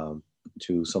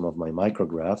to some of my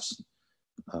micrographs,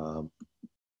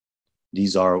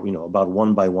 these are, about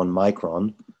 1 by 1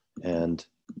 micron, and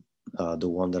the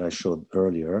one that I showed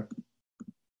earlier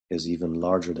is even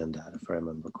larger than that, if I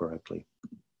remember correctly.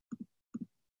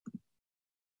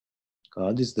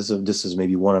 This is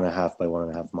maybe 1.5 by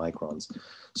 1.5 microns.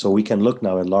 So we can look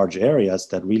now at large areas.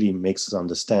 That really makes us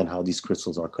understand how these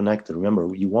crystals are connected.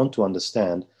 Remember, you want to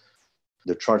understand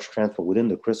the charge transfer within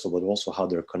the crystal, but also how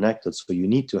they're connected. So you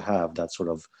need to have that sort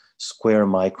of square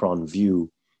micron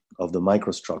view of the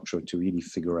microstructure to really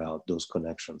figure out those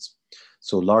connections.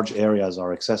 So large areas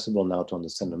are accessible now to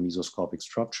understand the mesoscopic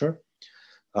structure.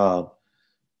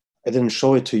 I didn't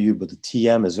show it to you, but the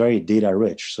TM is very data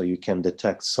rich. So you can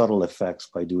detect subtle effects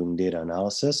by doing data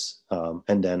analysis.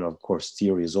 And then of course,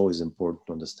 theory is always important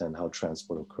to understand how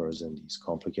transport occurs in these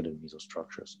complicated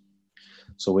mesostructures.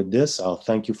 So with this, I'll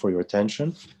thank you for your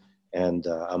attention, and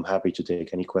I'm happy to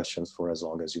take any questions for as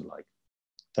long as you like.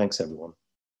 Thanks, everyone.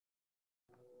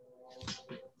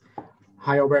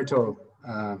 Hi, Alberto.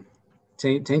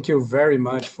 Thank you very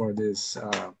much for this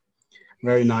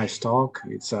very nice talk.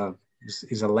 It's a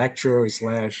lecture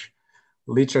 /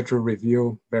 literature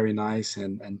review, very nice,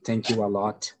 and thank you a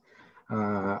lot.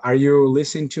 Are you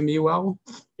listening to me well?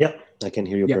 Yeah, I can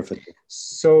hear you perfectly.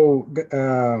 So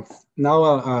now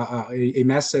a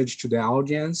message to the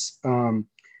audience.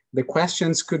 The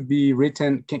questions could be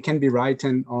written, can be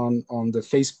written on the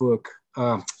Facebook,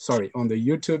 on the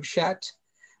YouTube chat.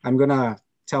 I'm gonna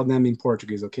tell them in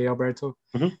Portuguese, ok, Alberto?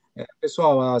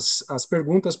 Pessoal, as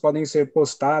perguntas podem ser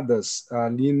postadas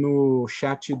ali no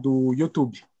chat do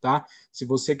YouTube, tá? Se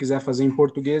você quiser fazer em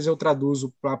português, eu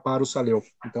traduzo para o Salleo.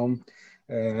 Então,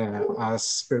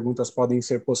 as perguntas podem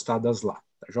ser postadas lá,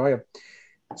 tá joia?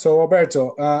 So,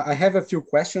 Alberto, I have a few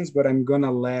questions, but I'm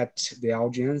gonna let the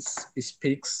audience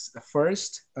speak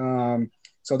first.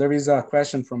 So there is a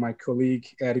question from my colleague,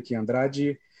 Eric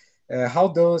Andrade. How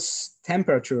does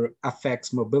temperature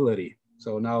affect mobility?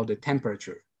 So now the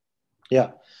temperature.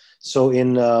 Yeah, so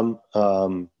in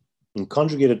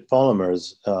conjugated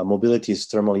polymers, mobility is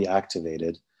thermally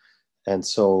activated. And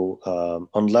so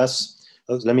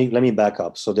let me back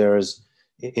up. So there's,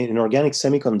 in organic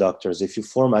semiconductors, if you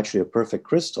form actually a perfect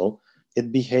crystal,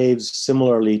 it behaves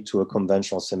similarly to a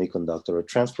conventional semiconductor. A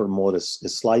transport mode is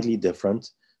slightly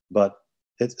different, but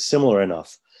it's similar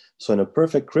enough. So in a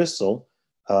perfect crystal,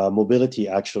 mobility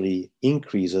actually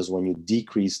increases when you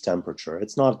decrease temperature.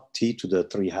 It's not T to the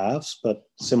 3/2, but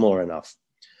similar enough.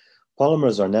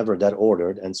 polymers are never that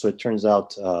ordered. And so it turns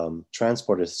out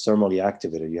transport is thermally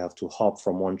activated. You have to hop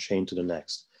from one chain to the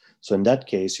next. So in that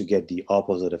case, you get the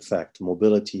opposite effect.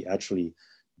 Mobility actually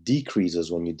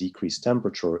decreases when you decrease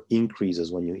temperature,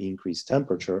 increases when you increase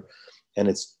temperature, and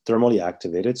it's thermally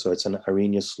activated. So it's an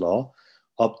Arrhenius law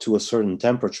up to a certain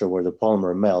temperature where the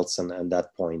polymer melts, and at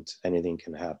that point, anything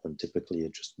can happen. Typically,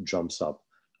 it just jumps up,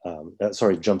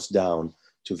 jumps down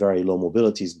to very low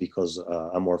mobilities because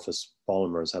amorphous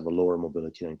polymers have a lower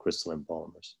mobility than crystalline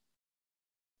polymers.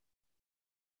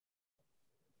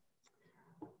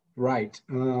 Right.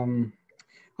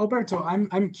 Alberto,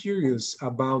 I'm curious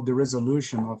about the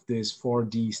resolution of this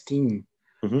 4D steam.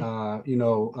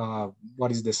 Mm-hmm.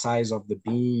 What is the size of the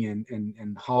beam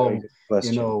and how,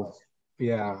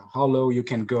 how low you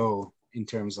can go in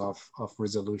terms of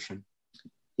resolution?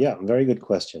 Yeah, very good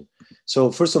question.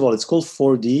 So first of all, it's called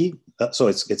 4D. So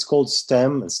it's called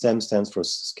STEM, and STEM stands for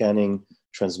scanning,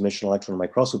 transmission, electron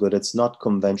microscopy, but it's not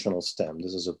conventional STEM.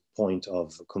 This is a point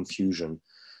of confusion.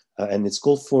 And it's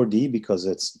called 4D because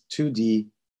it's 2D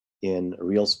in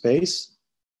real space,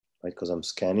 right? Because I'm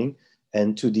scanning,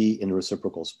 and 2D in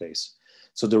reciprocal space.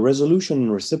 So the resolution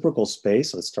in reciprocal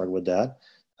space, let's start with that,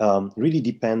 really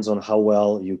depends on how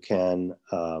well you can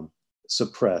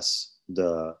suppress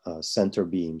the center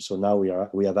beam. So now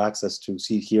we have access to,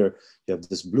 see here, you have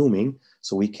this blooming,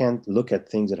 so we can't look at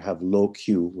things that have low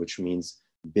Q, which means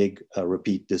big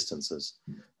repeat distances.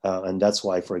 And that's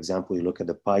why, for example, you look at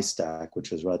the pi stack,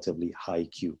 which is relatively high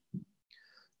Q.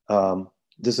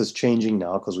 This is changing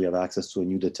now because we have access to a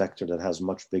new detector that has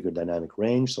much bigger dynamic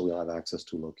range, so we'll have access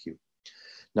to low Q.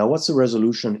 Now, what's the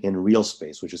resolution in real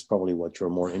space, which is probably what you're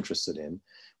more interested in?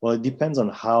 Well, it depends on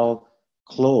how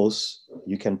close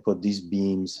you can put these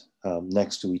beams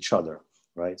next to each other,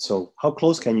 right? So how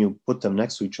close can you put them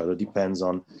next to each other depends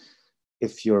on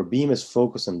if your beam is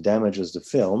focused and damages the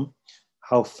film,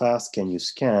 how fast can you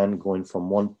scan going from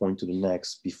one point to the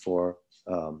next before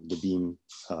the beam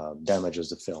damages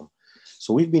the film.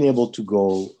 So we've been able to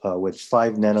go with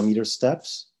 5 nanometer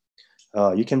steps.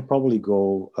 You can probably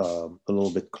go a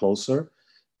little bit closer,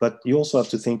 but you also have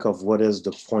to think of what is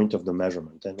the point of the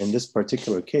measurement. And in this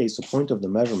particular case, the point of the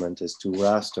measurement is to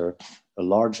raster a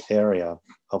large area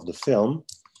of the film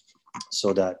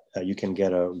so that you can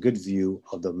get a good view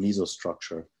of the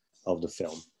mesostructure of the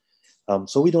film.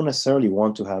 So we don't necessarily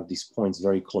want to have these points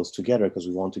very close together because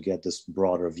we want to get this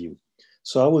broader view.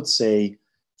 So I would say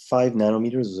 5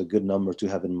 nanometers is a good number to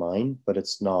have in mind, but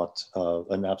it's not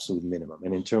an absolute minimum.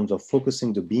 And in terms of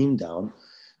focusing the beam down,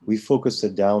 we focus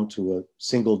it down to a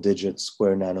single-digit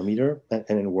square nanometer,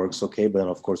 and it works okay, but then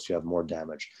of course you have more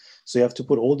damage. So you have to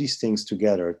put all these things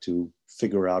together to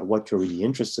figure out what you're really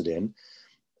interested in.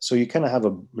 So you kind of have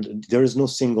there is no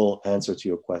single answer to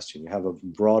your question. You have a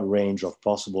broad range of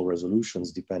possible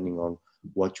resolutions depending on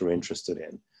what you're interested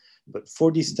in. But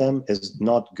 4D STEM is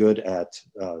not good at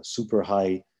super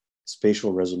high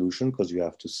spatial resolution because you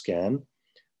have to scan,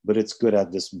 but it's good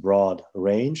at this broad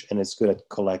range, and it's good at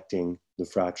collecting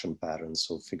diffraction patterns,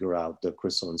 so figure out the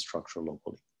crystalline structure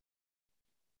locally.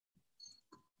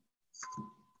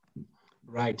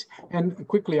 Right. And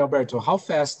quickly, Alberto, how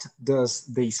fast does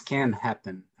the scan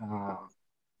happen?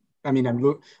 I mean,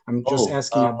 I'm just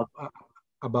asking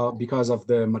about because of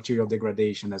the material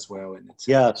degradation as well. And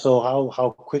yeah, so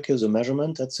how quick is the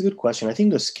measurement? That's a good question. I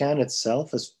think the scan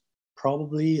itself is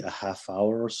probably a half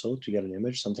hour or so to get an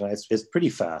image, something like that. It's pretty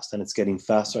fast, and it's getting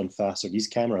faster and faster. These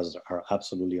cameras are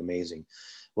absolutely amazing.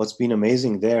 What's been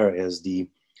amazing there is the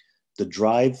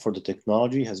drive for the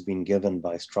technology has been given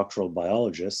by structural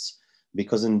biologists,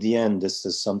 because in the end, this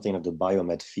is something that the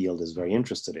biomed field is very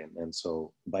interested in. And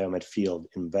so biomed field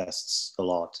invests a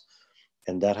lot,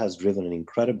 and that has driven an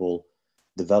incredible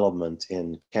development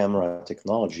in camera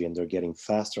technology, and they're getting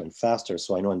faster and faster.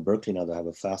 So I know in Berkeley now they have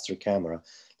a faster camera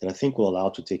that I think will allow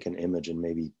to take an image in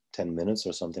maybe 10 minutes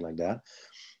or something like that.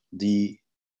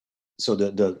 So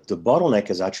the bottleneck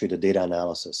is actually the data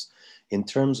analysis. In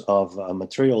terms of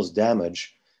materials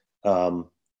damage,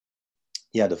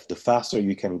 yeah, the faster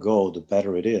you can go, the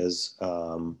better it is.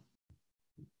 I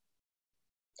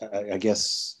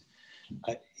guess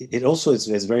it also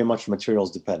is very much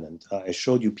materials dependent. I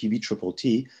showed you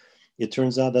PB/TTT. It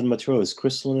turns out that material is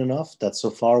crystalline enough that so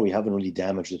far we haven't really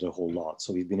damaged it a whole lot.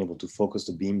 So we've been able to focus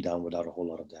the beam down without a whole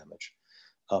lot of damage.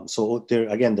 So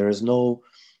there is no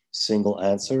single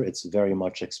answer. It's very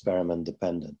much experiment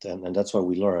dependent. And that's what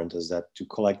we learned, is that to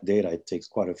collect data, it takes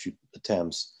quite a few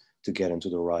attempts to get into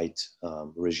the right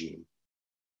regime.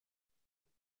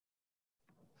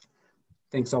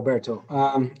 Thanks, Alberto.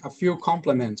 A few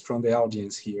compliments from the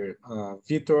audience here.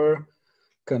 Vitor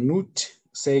Canute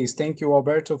says, thank you,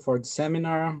 Alberto, for the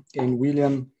seminar. And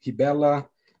William Ribella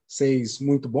says,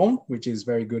 muito bom, which is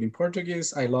very good in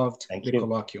Portuguese. I loved the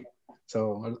colloquium.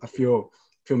 So a few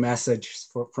messages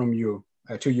from you,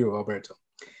 to you, Alberto.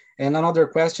 And another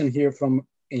question here from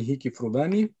Henrique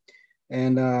Frulani.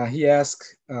 And he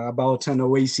asked about an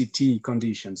OACT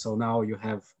condition. So now you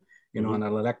have, you know, an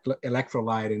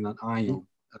electrolyte and an ion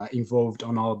involved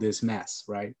on all this mess,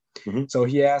 right? So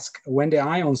he asked, when the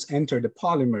ions enter the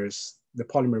polymers, the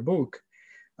polymer book,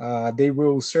 they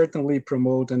will certainly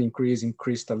promote an increase in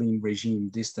crystalline regime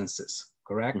distances,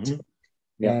 correct?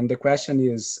 Yeah. And the question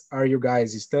is, are you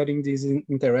guys studying this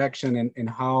interaction and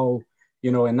how,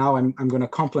 you know, and now I'm going to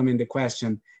complement the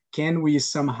question. Can we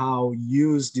somehow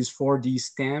use this 4D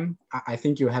stem? I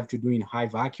think you have to do in high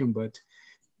vacuum, but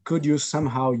could you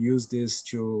somehow use this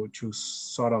to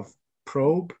sort of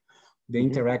probe the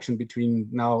interaction between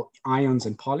now ions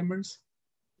and polymers?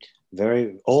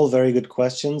 All very good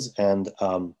questions. And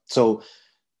so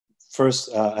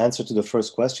first answer to the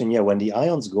first question, yeah, when the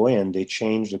ions go in, they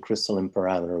change the crystalline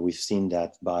parameter. We've seen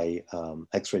that by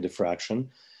X-ray diffraction.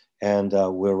 And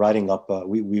we're writing up,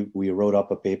 we wrote up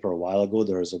a paper a while ago.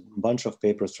 There's a bunch of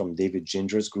papers from David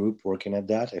Ginger's group working at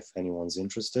that, if anyone's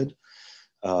interested.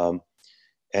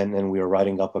 And we are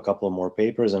writing up a couple of more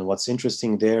papers. And what's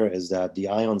interesting there is that the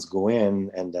ions go in,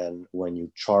 and then when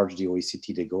you charge the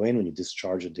OACT, they go in. When you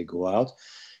discharge it, they go out.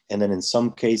 And then in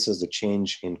some cases, the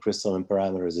change in crystalline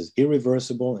parameters is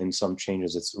irreversible. In some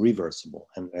changes, it's reversible.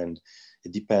 And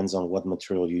it depends on what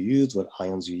material you use, what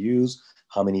ions you use,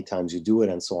 how many times you do it,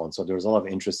 and so on. So there's a lot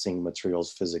of interesting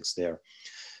materials physics there.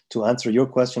 To answer your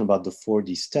question about the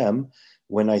 4D stem,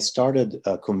 when I started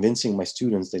convincing my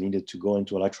students they needed to go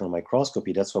into electron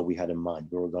microscopy, that's what we had in mind.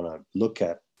 We were gonna look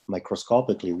at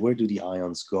microscopically, where do the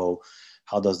ions go?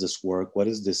 How does this work? What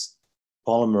does this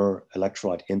polymer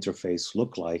electrolyte interface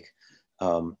look like?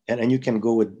 And you can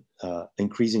go with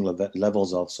increasing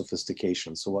levels of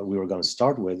sophistication. So what we were gonna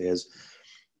start with is,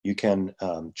 you can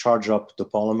charge up the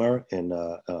polymer in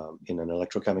an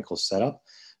electrochemical setup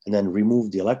and then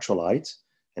remove the electrolyte.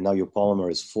 And now your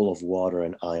polymer is full of water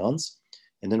and ions.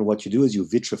 And then what you do is you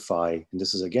vitrify. And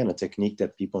this is, again, a technique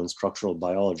that people in structural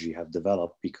biology have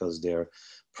developed because their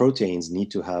proteins need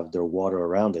to have their water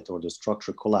around it or the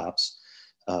structure collapses.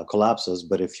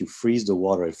 But if you freeze the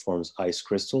water, it forms ice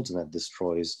crystals and that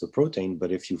destroys the protein.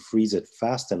 But if you freeze it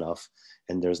fast enough,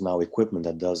 and there's now equipment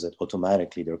that does it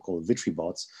automatically, they're called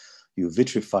vitribots, you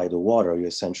vitrify the water, you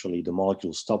essentially, the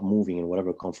molecules stop moving in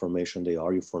whatever conformation they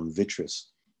are, you form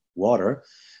vitreous water,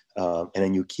 and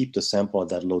then you keep the sample at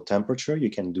that low temperature. You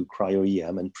can do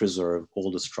cryo-EM and preserve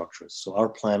all the structures. So our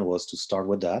plan was to start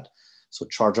with that. So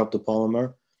charge up the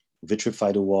polymer,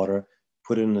 vitrify the water,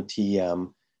 put it in the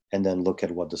TEM, and then look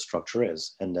at what the structure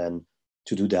is. And then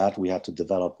to do that, we had to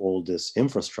develop all this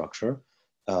infrastructure.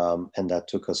 And that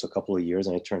took us a couple of years.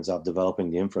 And it turns out developing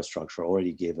the infrastructure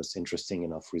already gave us interesting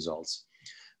enough results.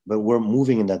 But we're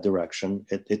moving in that direction.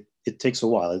 It takes a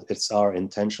while. It's our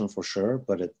intention for sure,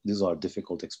 but these are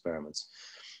difficult experiments.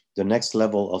 The next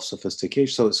level of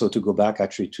sophistication, so to go back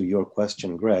actually to your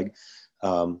question, Greg,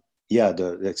 yeah,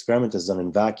 the experiment is done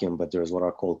in vacuum, but there's what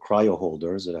are called cryo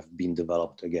holders that have been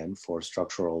developed again for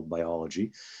structural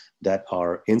biology that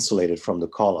are insulated from the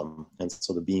column. And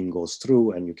so the beam goes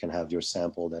through and you can have your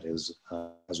sample that is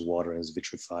as water is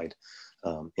vitrified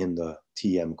in the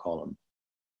TEM column.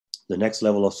 The next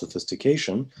level of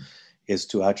sophistication is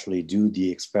to actually do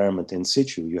the experiment in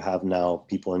situ. You have now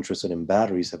people interested in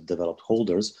batteries have developed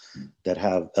holders that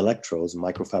have electrodes,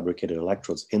 microfabricated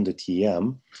electrodes in the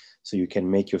TEM. So you can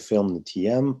make your film in the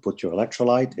TEM, put your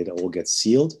electrolyte, it all gets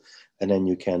sealed, and then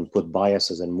you can put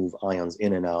biases and move ions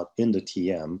in and out in the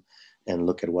TEM and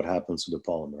look at what happens to the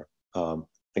polymer.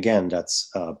 Again,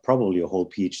 that's probably a whole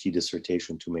PhD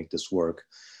dissertation to make this work.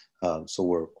 So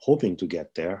we're hoping to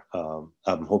get there.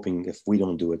 I'm hoping if we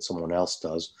don't do it, someone else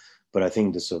does. But I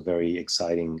think this is a very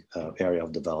exciting area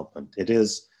of development. It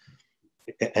is,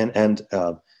 and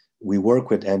we work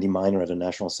with Andy Miner at the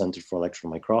National Center for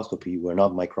Electron Microscopy. We're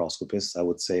not microscopists. I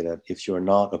would say that if you're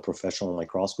not a professional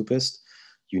microscopist,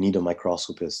 you need a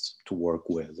microscopist to work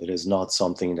with. It is not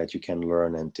something that you can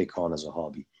learn and take on as a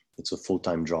hobby. It's a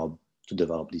full-time job to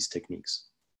develop these techniques.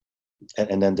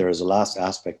 And then there is a last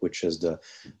aspect, which is the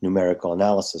numerical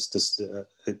analysis.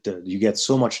 You get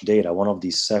so much data. One of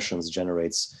these sessions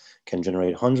can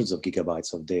generate hundreds of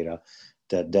gigabytes of data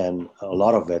that then a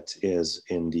lot of it is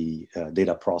in the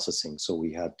data processing. So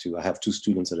I have two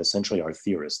students that essentially are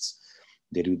theorists.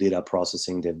 They do data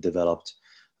processing. They've developed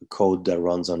a code that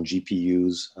runs on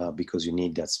GPUs because you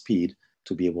need that speed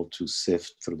to be able to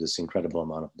sift through this incredible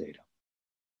amount of data.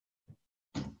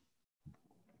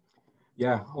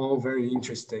 Yeah, all very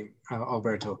interesting,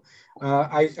 Alberto.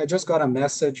 I just got a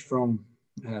message from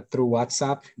through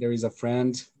WhatsApp. There is a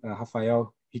friend,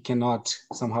 Rafael. He cannot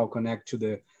somehow connect to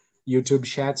the YouTube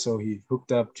chat, so he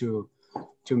hooked up to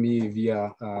me via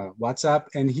WhatsApp,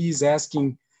 and he's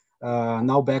asking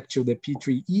now back to the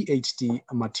P3EHT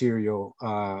material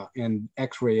and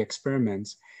X-ray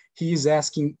experiments. He's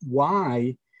asking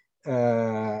why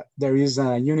there is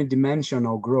a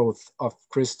unidimensional growth of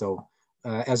crystal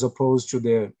as opposed to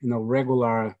the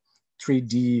regular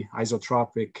 3D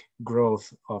isotropic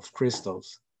growth of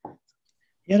crystals.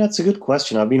 Yeah, that's a good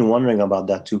question. I've been wondering about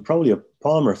that too. Probably a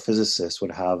polymer physicist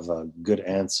would have a good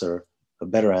answer, a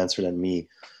better answer than me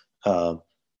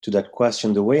to that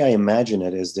question. The way I imagine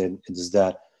it is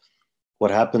that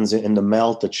what happens in the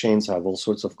melt, the chains have all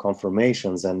sorts of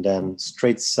conformations, and then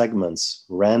straight segments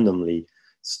randomly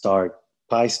start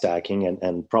pi stacking,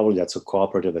 and probably that's a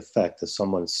cooperative effect. If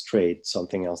someone's straight,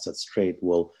 something else that's straight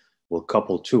will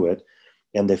couple to it,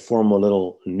 and they form a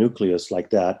little nucleus like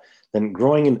that. Then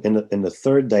growing in the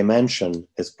third dimension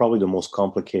is probably the most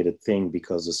complicated thing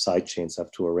because the side chains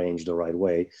have to arrange the right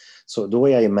way. So the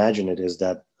way I imagine it is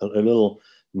that a little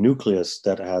nucleus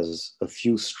that has a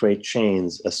few straight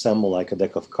chains assemble like a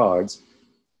deck of cards,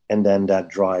 and then that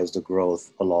drives the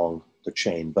growth along the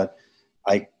chain. But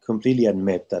I completely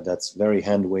admit that that's very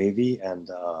hand wavy, and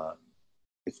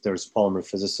if there's polymer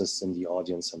physicists in the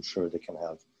audience, I'm sure they can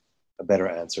have a better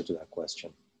answer to that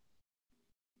question.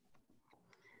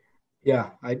 Yeah,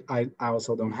 I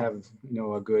also don't have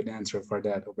a good answer for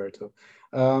that, Alberto.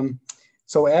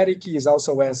 So Eric is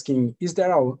also asking, is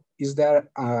there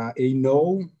a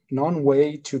known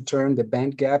way to turn the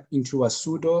band gap into a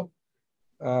pseudo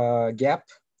gap,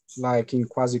 like in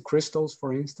quasi-crystals,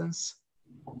 for instance?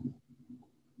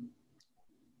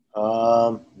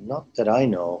 Not that I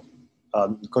know.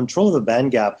 Control of the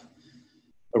band gap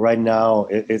right now,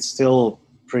 it's still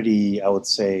pretty, I would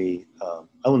say,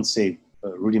 I wouldn't say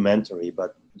rudimentary,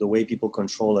 but the way people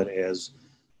control it is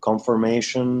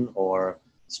conformation or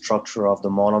structure of the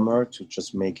monomer to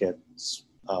just make it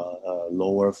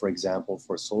lower, for example,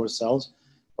 for solar cells.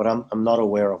 But I'm not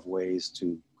aware of ways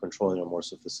to control it in a more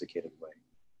sophisticated way.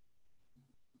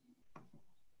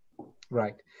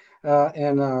 Right.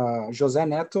 And José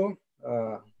Neto,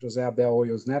 José Abel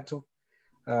Hoyos Neto,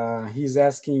 he's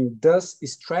asking, does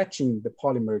stretching the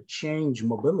polymer change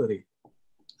mobility?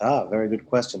 Ah, very good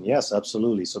question. Yes,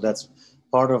 absolutely. So that's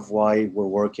part of why we're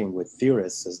working with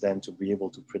theorists, is then to be able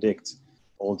to predict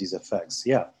all these effects.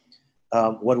 Yeah.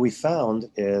 What we found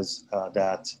is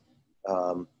that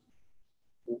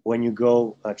when you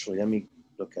go, actually, let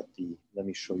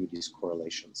me show you these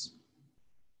correlations.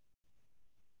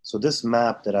 So this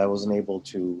map that I wasn't able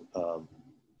to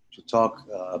talk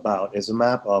about is a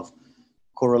map of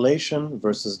correlation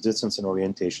versus distance and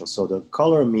orientation. So the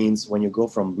color means when you go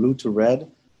from blue to red,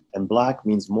 and black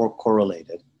means more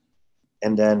correlated.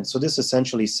 And then, so this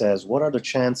essentially says, what are the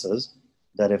chances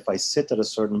that if I sit at a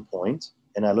certain point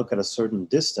and I look at a certain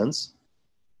distance,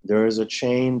 there is a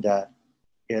chain that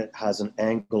it has an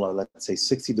angle of, let's say,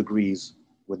 60 degrees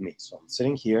with me. So I'm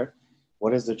sitting here.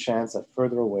 What is the chance that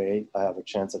further away I have a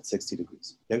chance at 60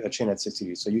 degrees, a chain at 60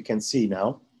 degrees? So you can see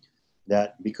now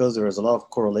that because there is a lot of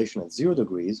correlation at 0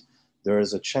 degrees, there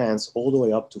is a chance all the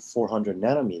way up to 400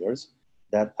 nanometers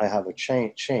that I have a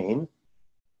chain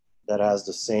that has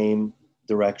the same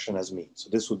direction as me. So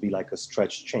this would be like a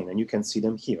stretched chain, and you can see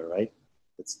them here, right?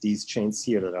 It's these chains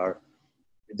here that are,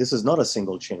 this is not a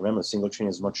single chain. Remember, a single chain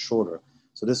is much shorter.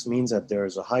 So this means that there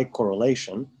is a high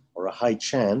correlation or a high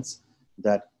chance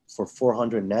that for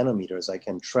 400 nanometers, I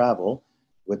can travel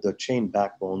with the chain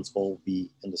backbones all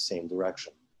be in the same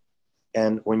direction.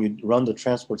 And when you run the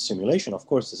transport simulation, of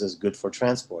course, this is good for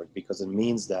transport because it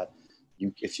means that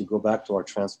if you go back to our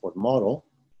transport model,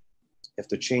 if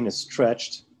the chain is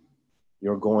stretched,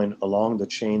 you're going along the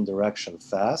chain direction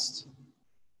fast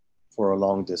for a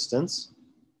long distance.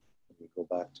 Let me go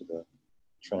back to the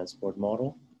transport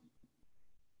model.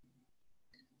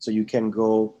 So you can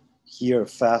go here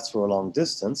fast for a long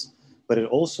distance, but it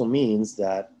also means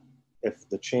that if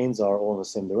the chains are all in the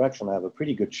same direction, I have a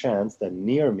pretty good chance that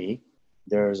near me,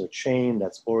 there's a chain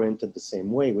that's oriented the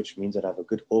same way, which means that I have a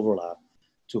good overlap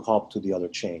to hop to the other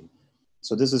chain.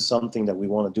 So this is something that we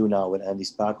want to do now with Andy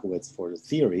Spakowitz for the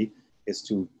theory, is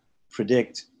to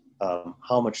predict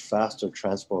how much faster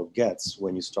transport gets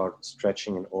when you start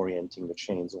stretching and orienting the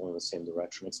chains all in the same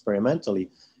direction. Experimentally,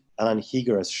 Alan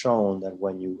Heeger has shown that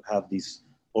when you have these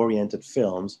oriented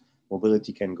films,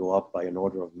 mobility can go up by an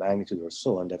order of magnitude or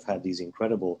so, and they've had these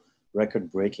incredible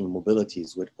record-breaking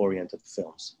mobilities with oriented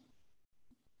films.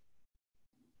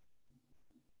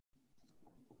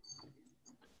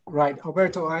 Right,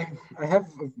 Alberto, I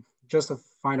have just a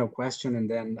final question, and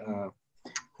then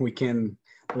we can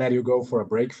let you go for a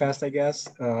break fast, I guess.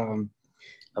 I'm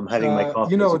having my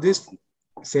coffee. You know, this,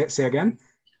 say again?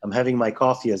 I'm having my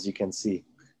coffee, as you can see.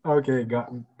 Okay,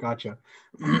 gotcha.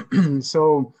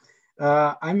 So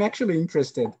I'm actually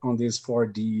interested on this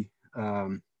 4D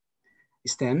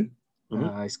STEM,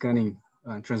 scanning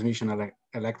transmission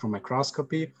electron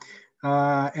microscopy.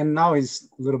 And now it's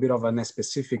a little bit of a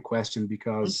specific question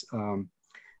because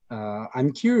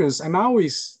I'm curious.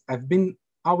 I've been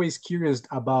always curious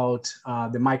about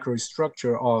the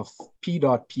microstructure of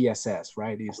P.PSS,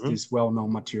 right? It's this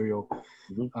well-known material.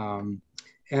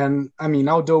 And I mean,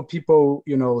 although people,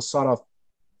 you know, sort of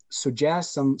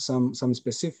suggest some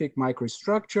specific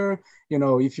microstructure, you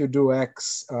know, if you do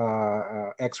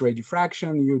X-ray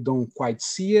diffraction, you don't quite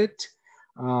see it.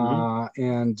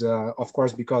 And of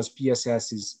course, because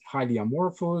PSS is highly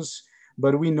amorphous,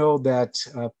 but we know that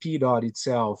P dot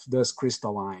itself does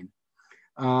crystalline.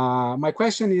 My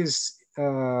question is,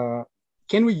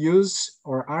 can we use,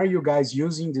 or are you guys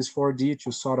using this 4D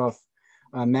to sort of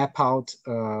map out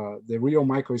the real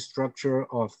microstructure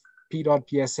of P dot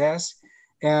PSS?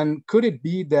 And could it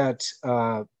be that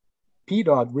P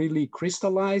dot really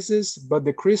crystallizes, but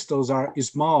the crystals are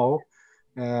small,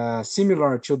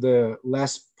 similar to the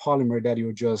last polymer that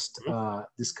you just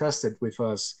discussed it with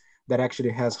us, that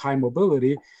actually has high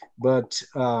mobility, but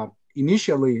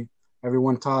initially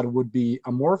everyone thought it would be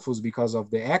amorphous because of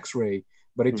the X-ray,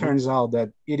 but it turns out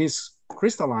that it is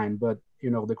crystalline, but you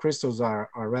know, the crystals are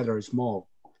rather small.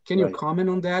 Can you comment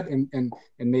on that, and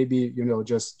maybe, you know,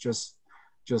 just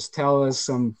tell us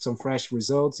some fresh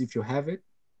results if you have it?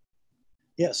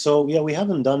 Yeah, so yeah, we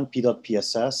haven't done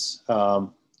P.PSS.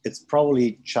 It's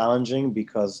probably challenging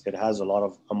because it has a lot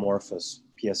of amorphous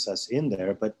PSS in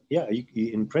there, but yeah,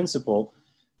 in principle,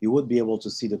 you would be able to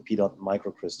see the P dot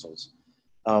microcrystals.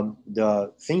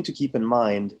 The thing to keep in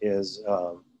mind is,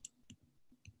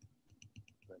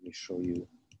 let me show you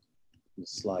the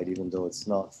slide, even though it's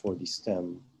not for the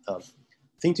STEM.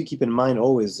 Thing to keep in mind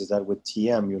always is that with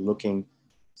TM, you're looking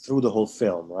through the whole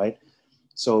film, right?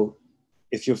 So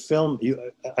if your film,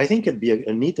 I think it'd be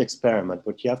a neat experiment,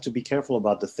 but you have to be careful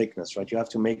about the thickness, right? You have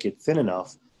to make it thin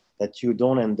enough that you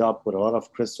don't end up with a lot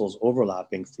of crystals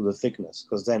overlapping through the thickness,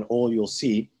 because then all you'll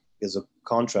see is a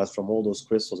contrast from all those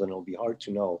crystals, and it'll be hard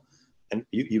to know. And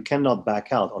you cannot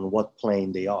back out on what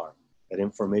plane they are. That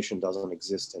information doesn't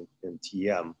exist in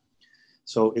TM.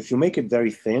 So if you make it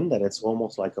very thin, that it's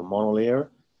almost like a monolayer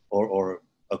or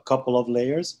a couple of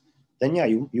layers, then yeah,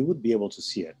 you would be able to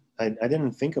see it. I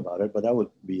didn't think about it, but that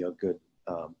would be a good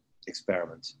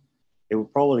experiment. It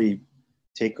would probably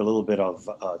take a little bit of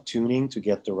tuning to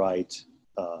get the right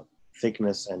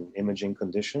thickness and imaging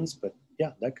conditions, but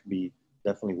yeah, that could be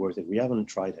definitely worth it. We haven't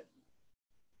tried it.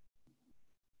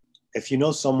 If you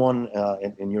know someone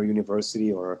in your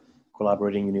university or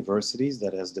collaborating universities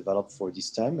that has developed 4D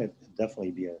STEM, it'd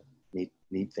definitely be a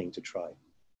neat thing to try.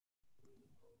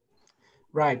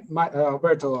 Right,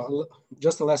 Alberto,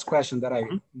 just the last question that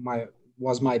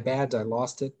was my bad, I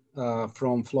lost it,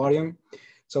 from Florian.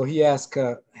 So he asked,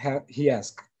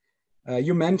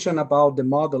 you mentioned about the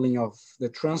modeling of the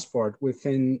transport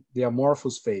within the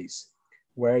amorphous phase,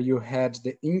 where you had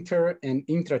the inter and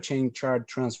intrachain charge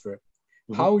transfer.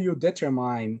 How you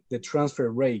determine the transfer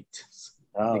rate?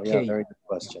 Oh, yeah, very good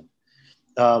question.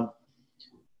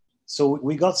 So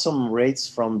we got some rates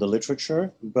from the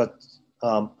literature, but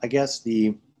I guess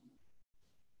in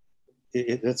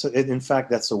fact,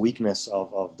 that's a weakness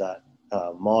of that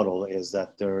model, is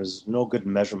that there's no good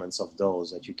measurements of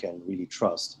those that you can really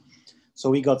trust. So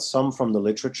we got some from the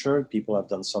literature. People have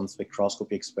done some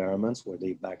spectroscopy experiments where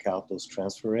they back out those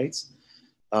transfer rates.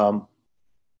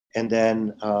 And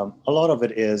then a lot of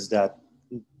it is that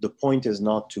the point is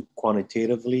not to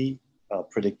quantitatively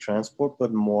predict transport,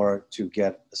 but more to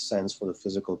get a sense for the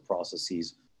physical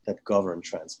processes that govern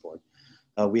transport.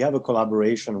 We have a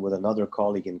collaboration with another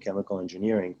colleague in chemical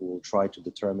engineering who will try to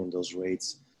determine those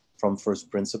rates from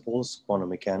first principles quantum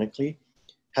mechanically.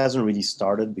 Hasn't really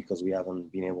started because we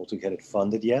haven't been able to get it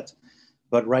funded yet.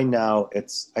 But right now,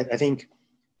 I think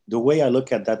the way I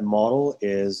look at that model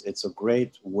is it's a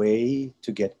great way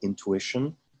to get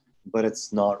intuition, but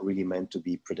it's not really meant to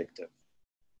be predictive.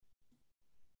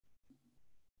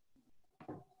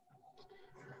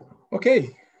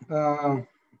 Okay.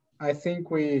 I think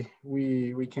we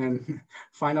can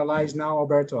finalize now,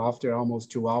 Alberto, after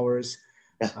almost 2 hours.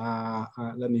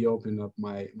 Let me open up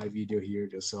my video here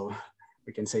just so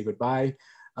we can say goodbye.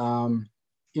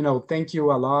 You know, thank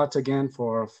you a lot again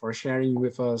for sharing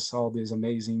with us all this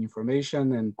amazing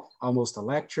information and almost a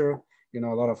lecture. you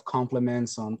know, a lot of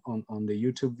compliments on the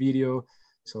YouTube video.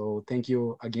 So thank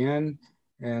you again.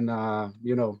 And,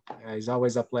 you know, it's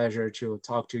always a pleasure to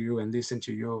talk to you and listen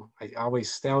to you. I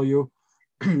always tell you,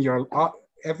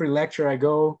 every lecture I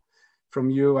go from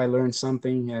you, I learned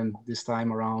something, and this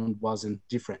time around wasn't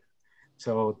different.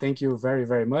 So thank you very,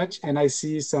 very much. And I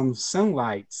see some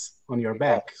sunlights on your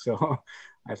back. So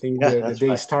I think the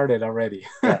day started already.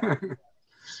 Yeah.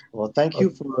 Well, thank you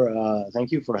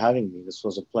for having me. This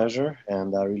was a pleasure,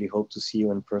 and I really hope to see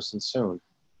you in person soon.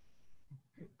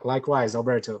 Likewise,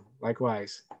 Alberto,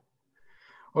 likewise.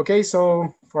 Okay,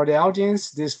 so for the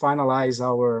audience, this finalizes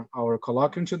our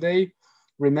colloquium today.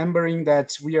 Remembering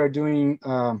that we are doing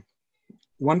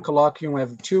one colloquium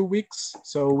every 2 weeks.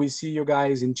 So we see you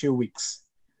guys in 2 weeks.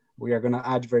 We are gonna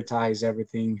advertise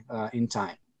everything in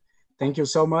time. Thank you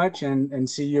so much, and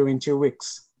see you in 2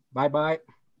 weeks. Bye-bye.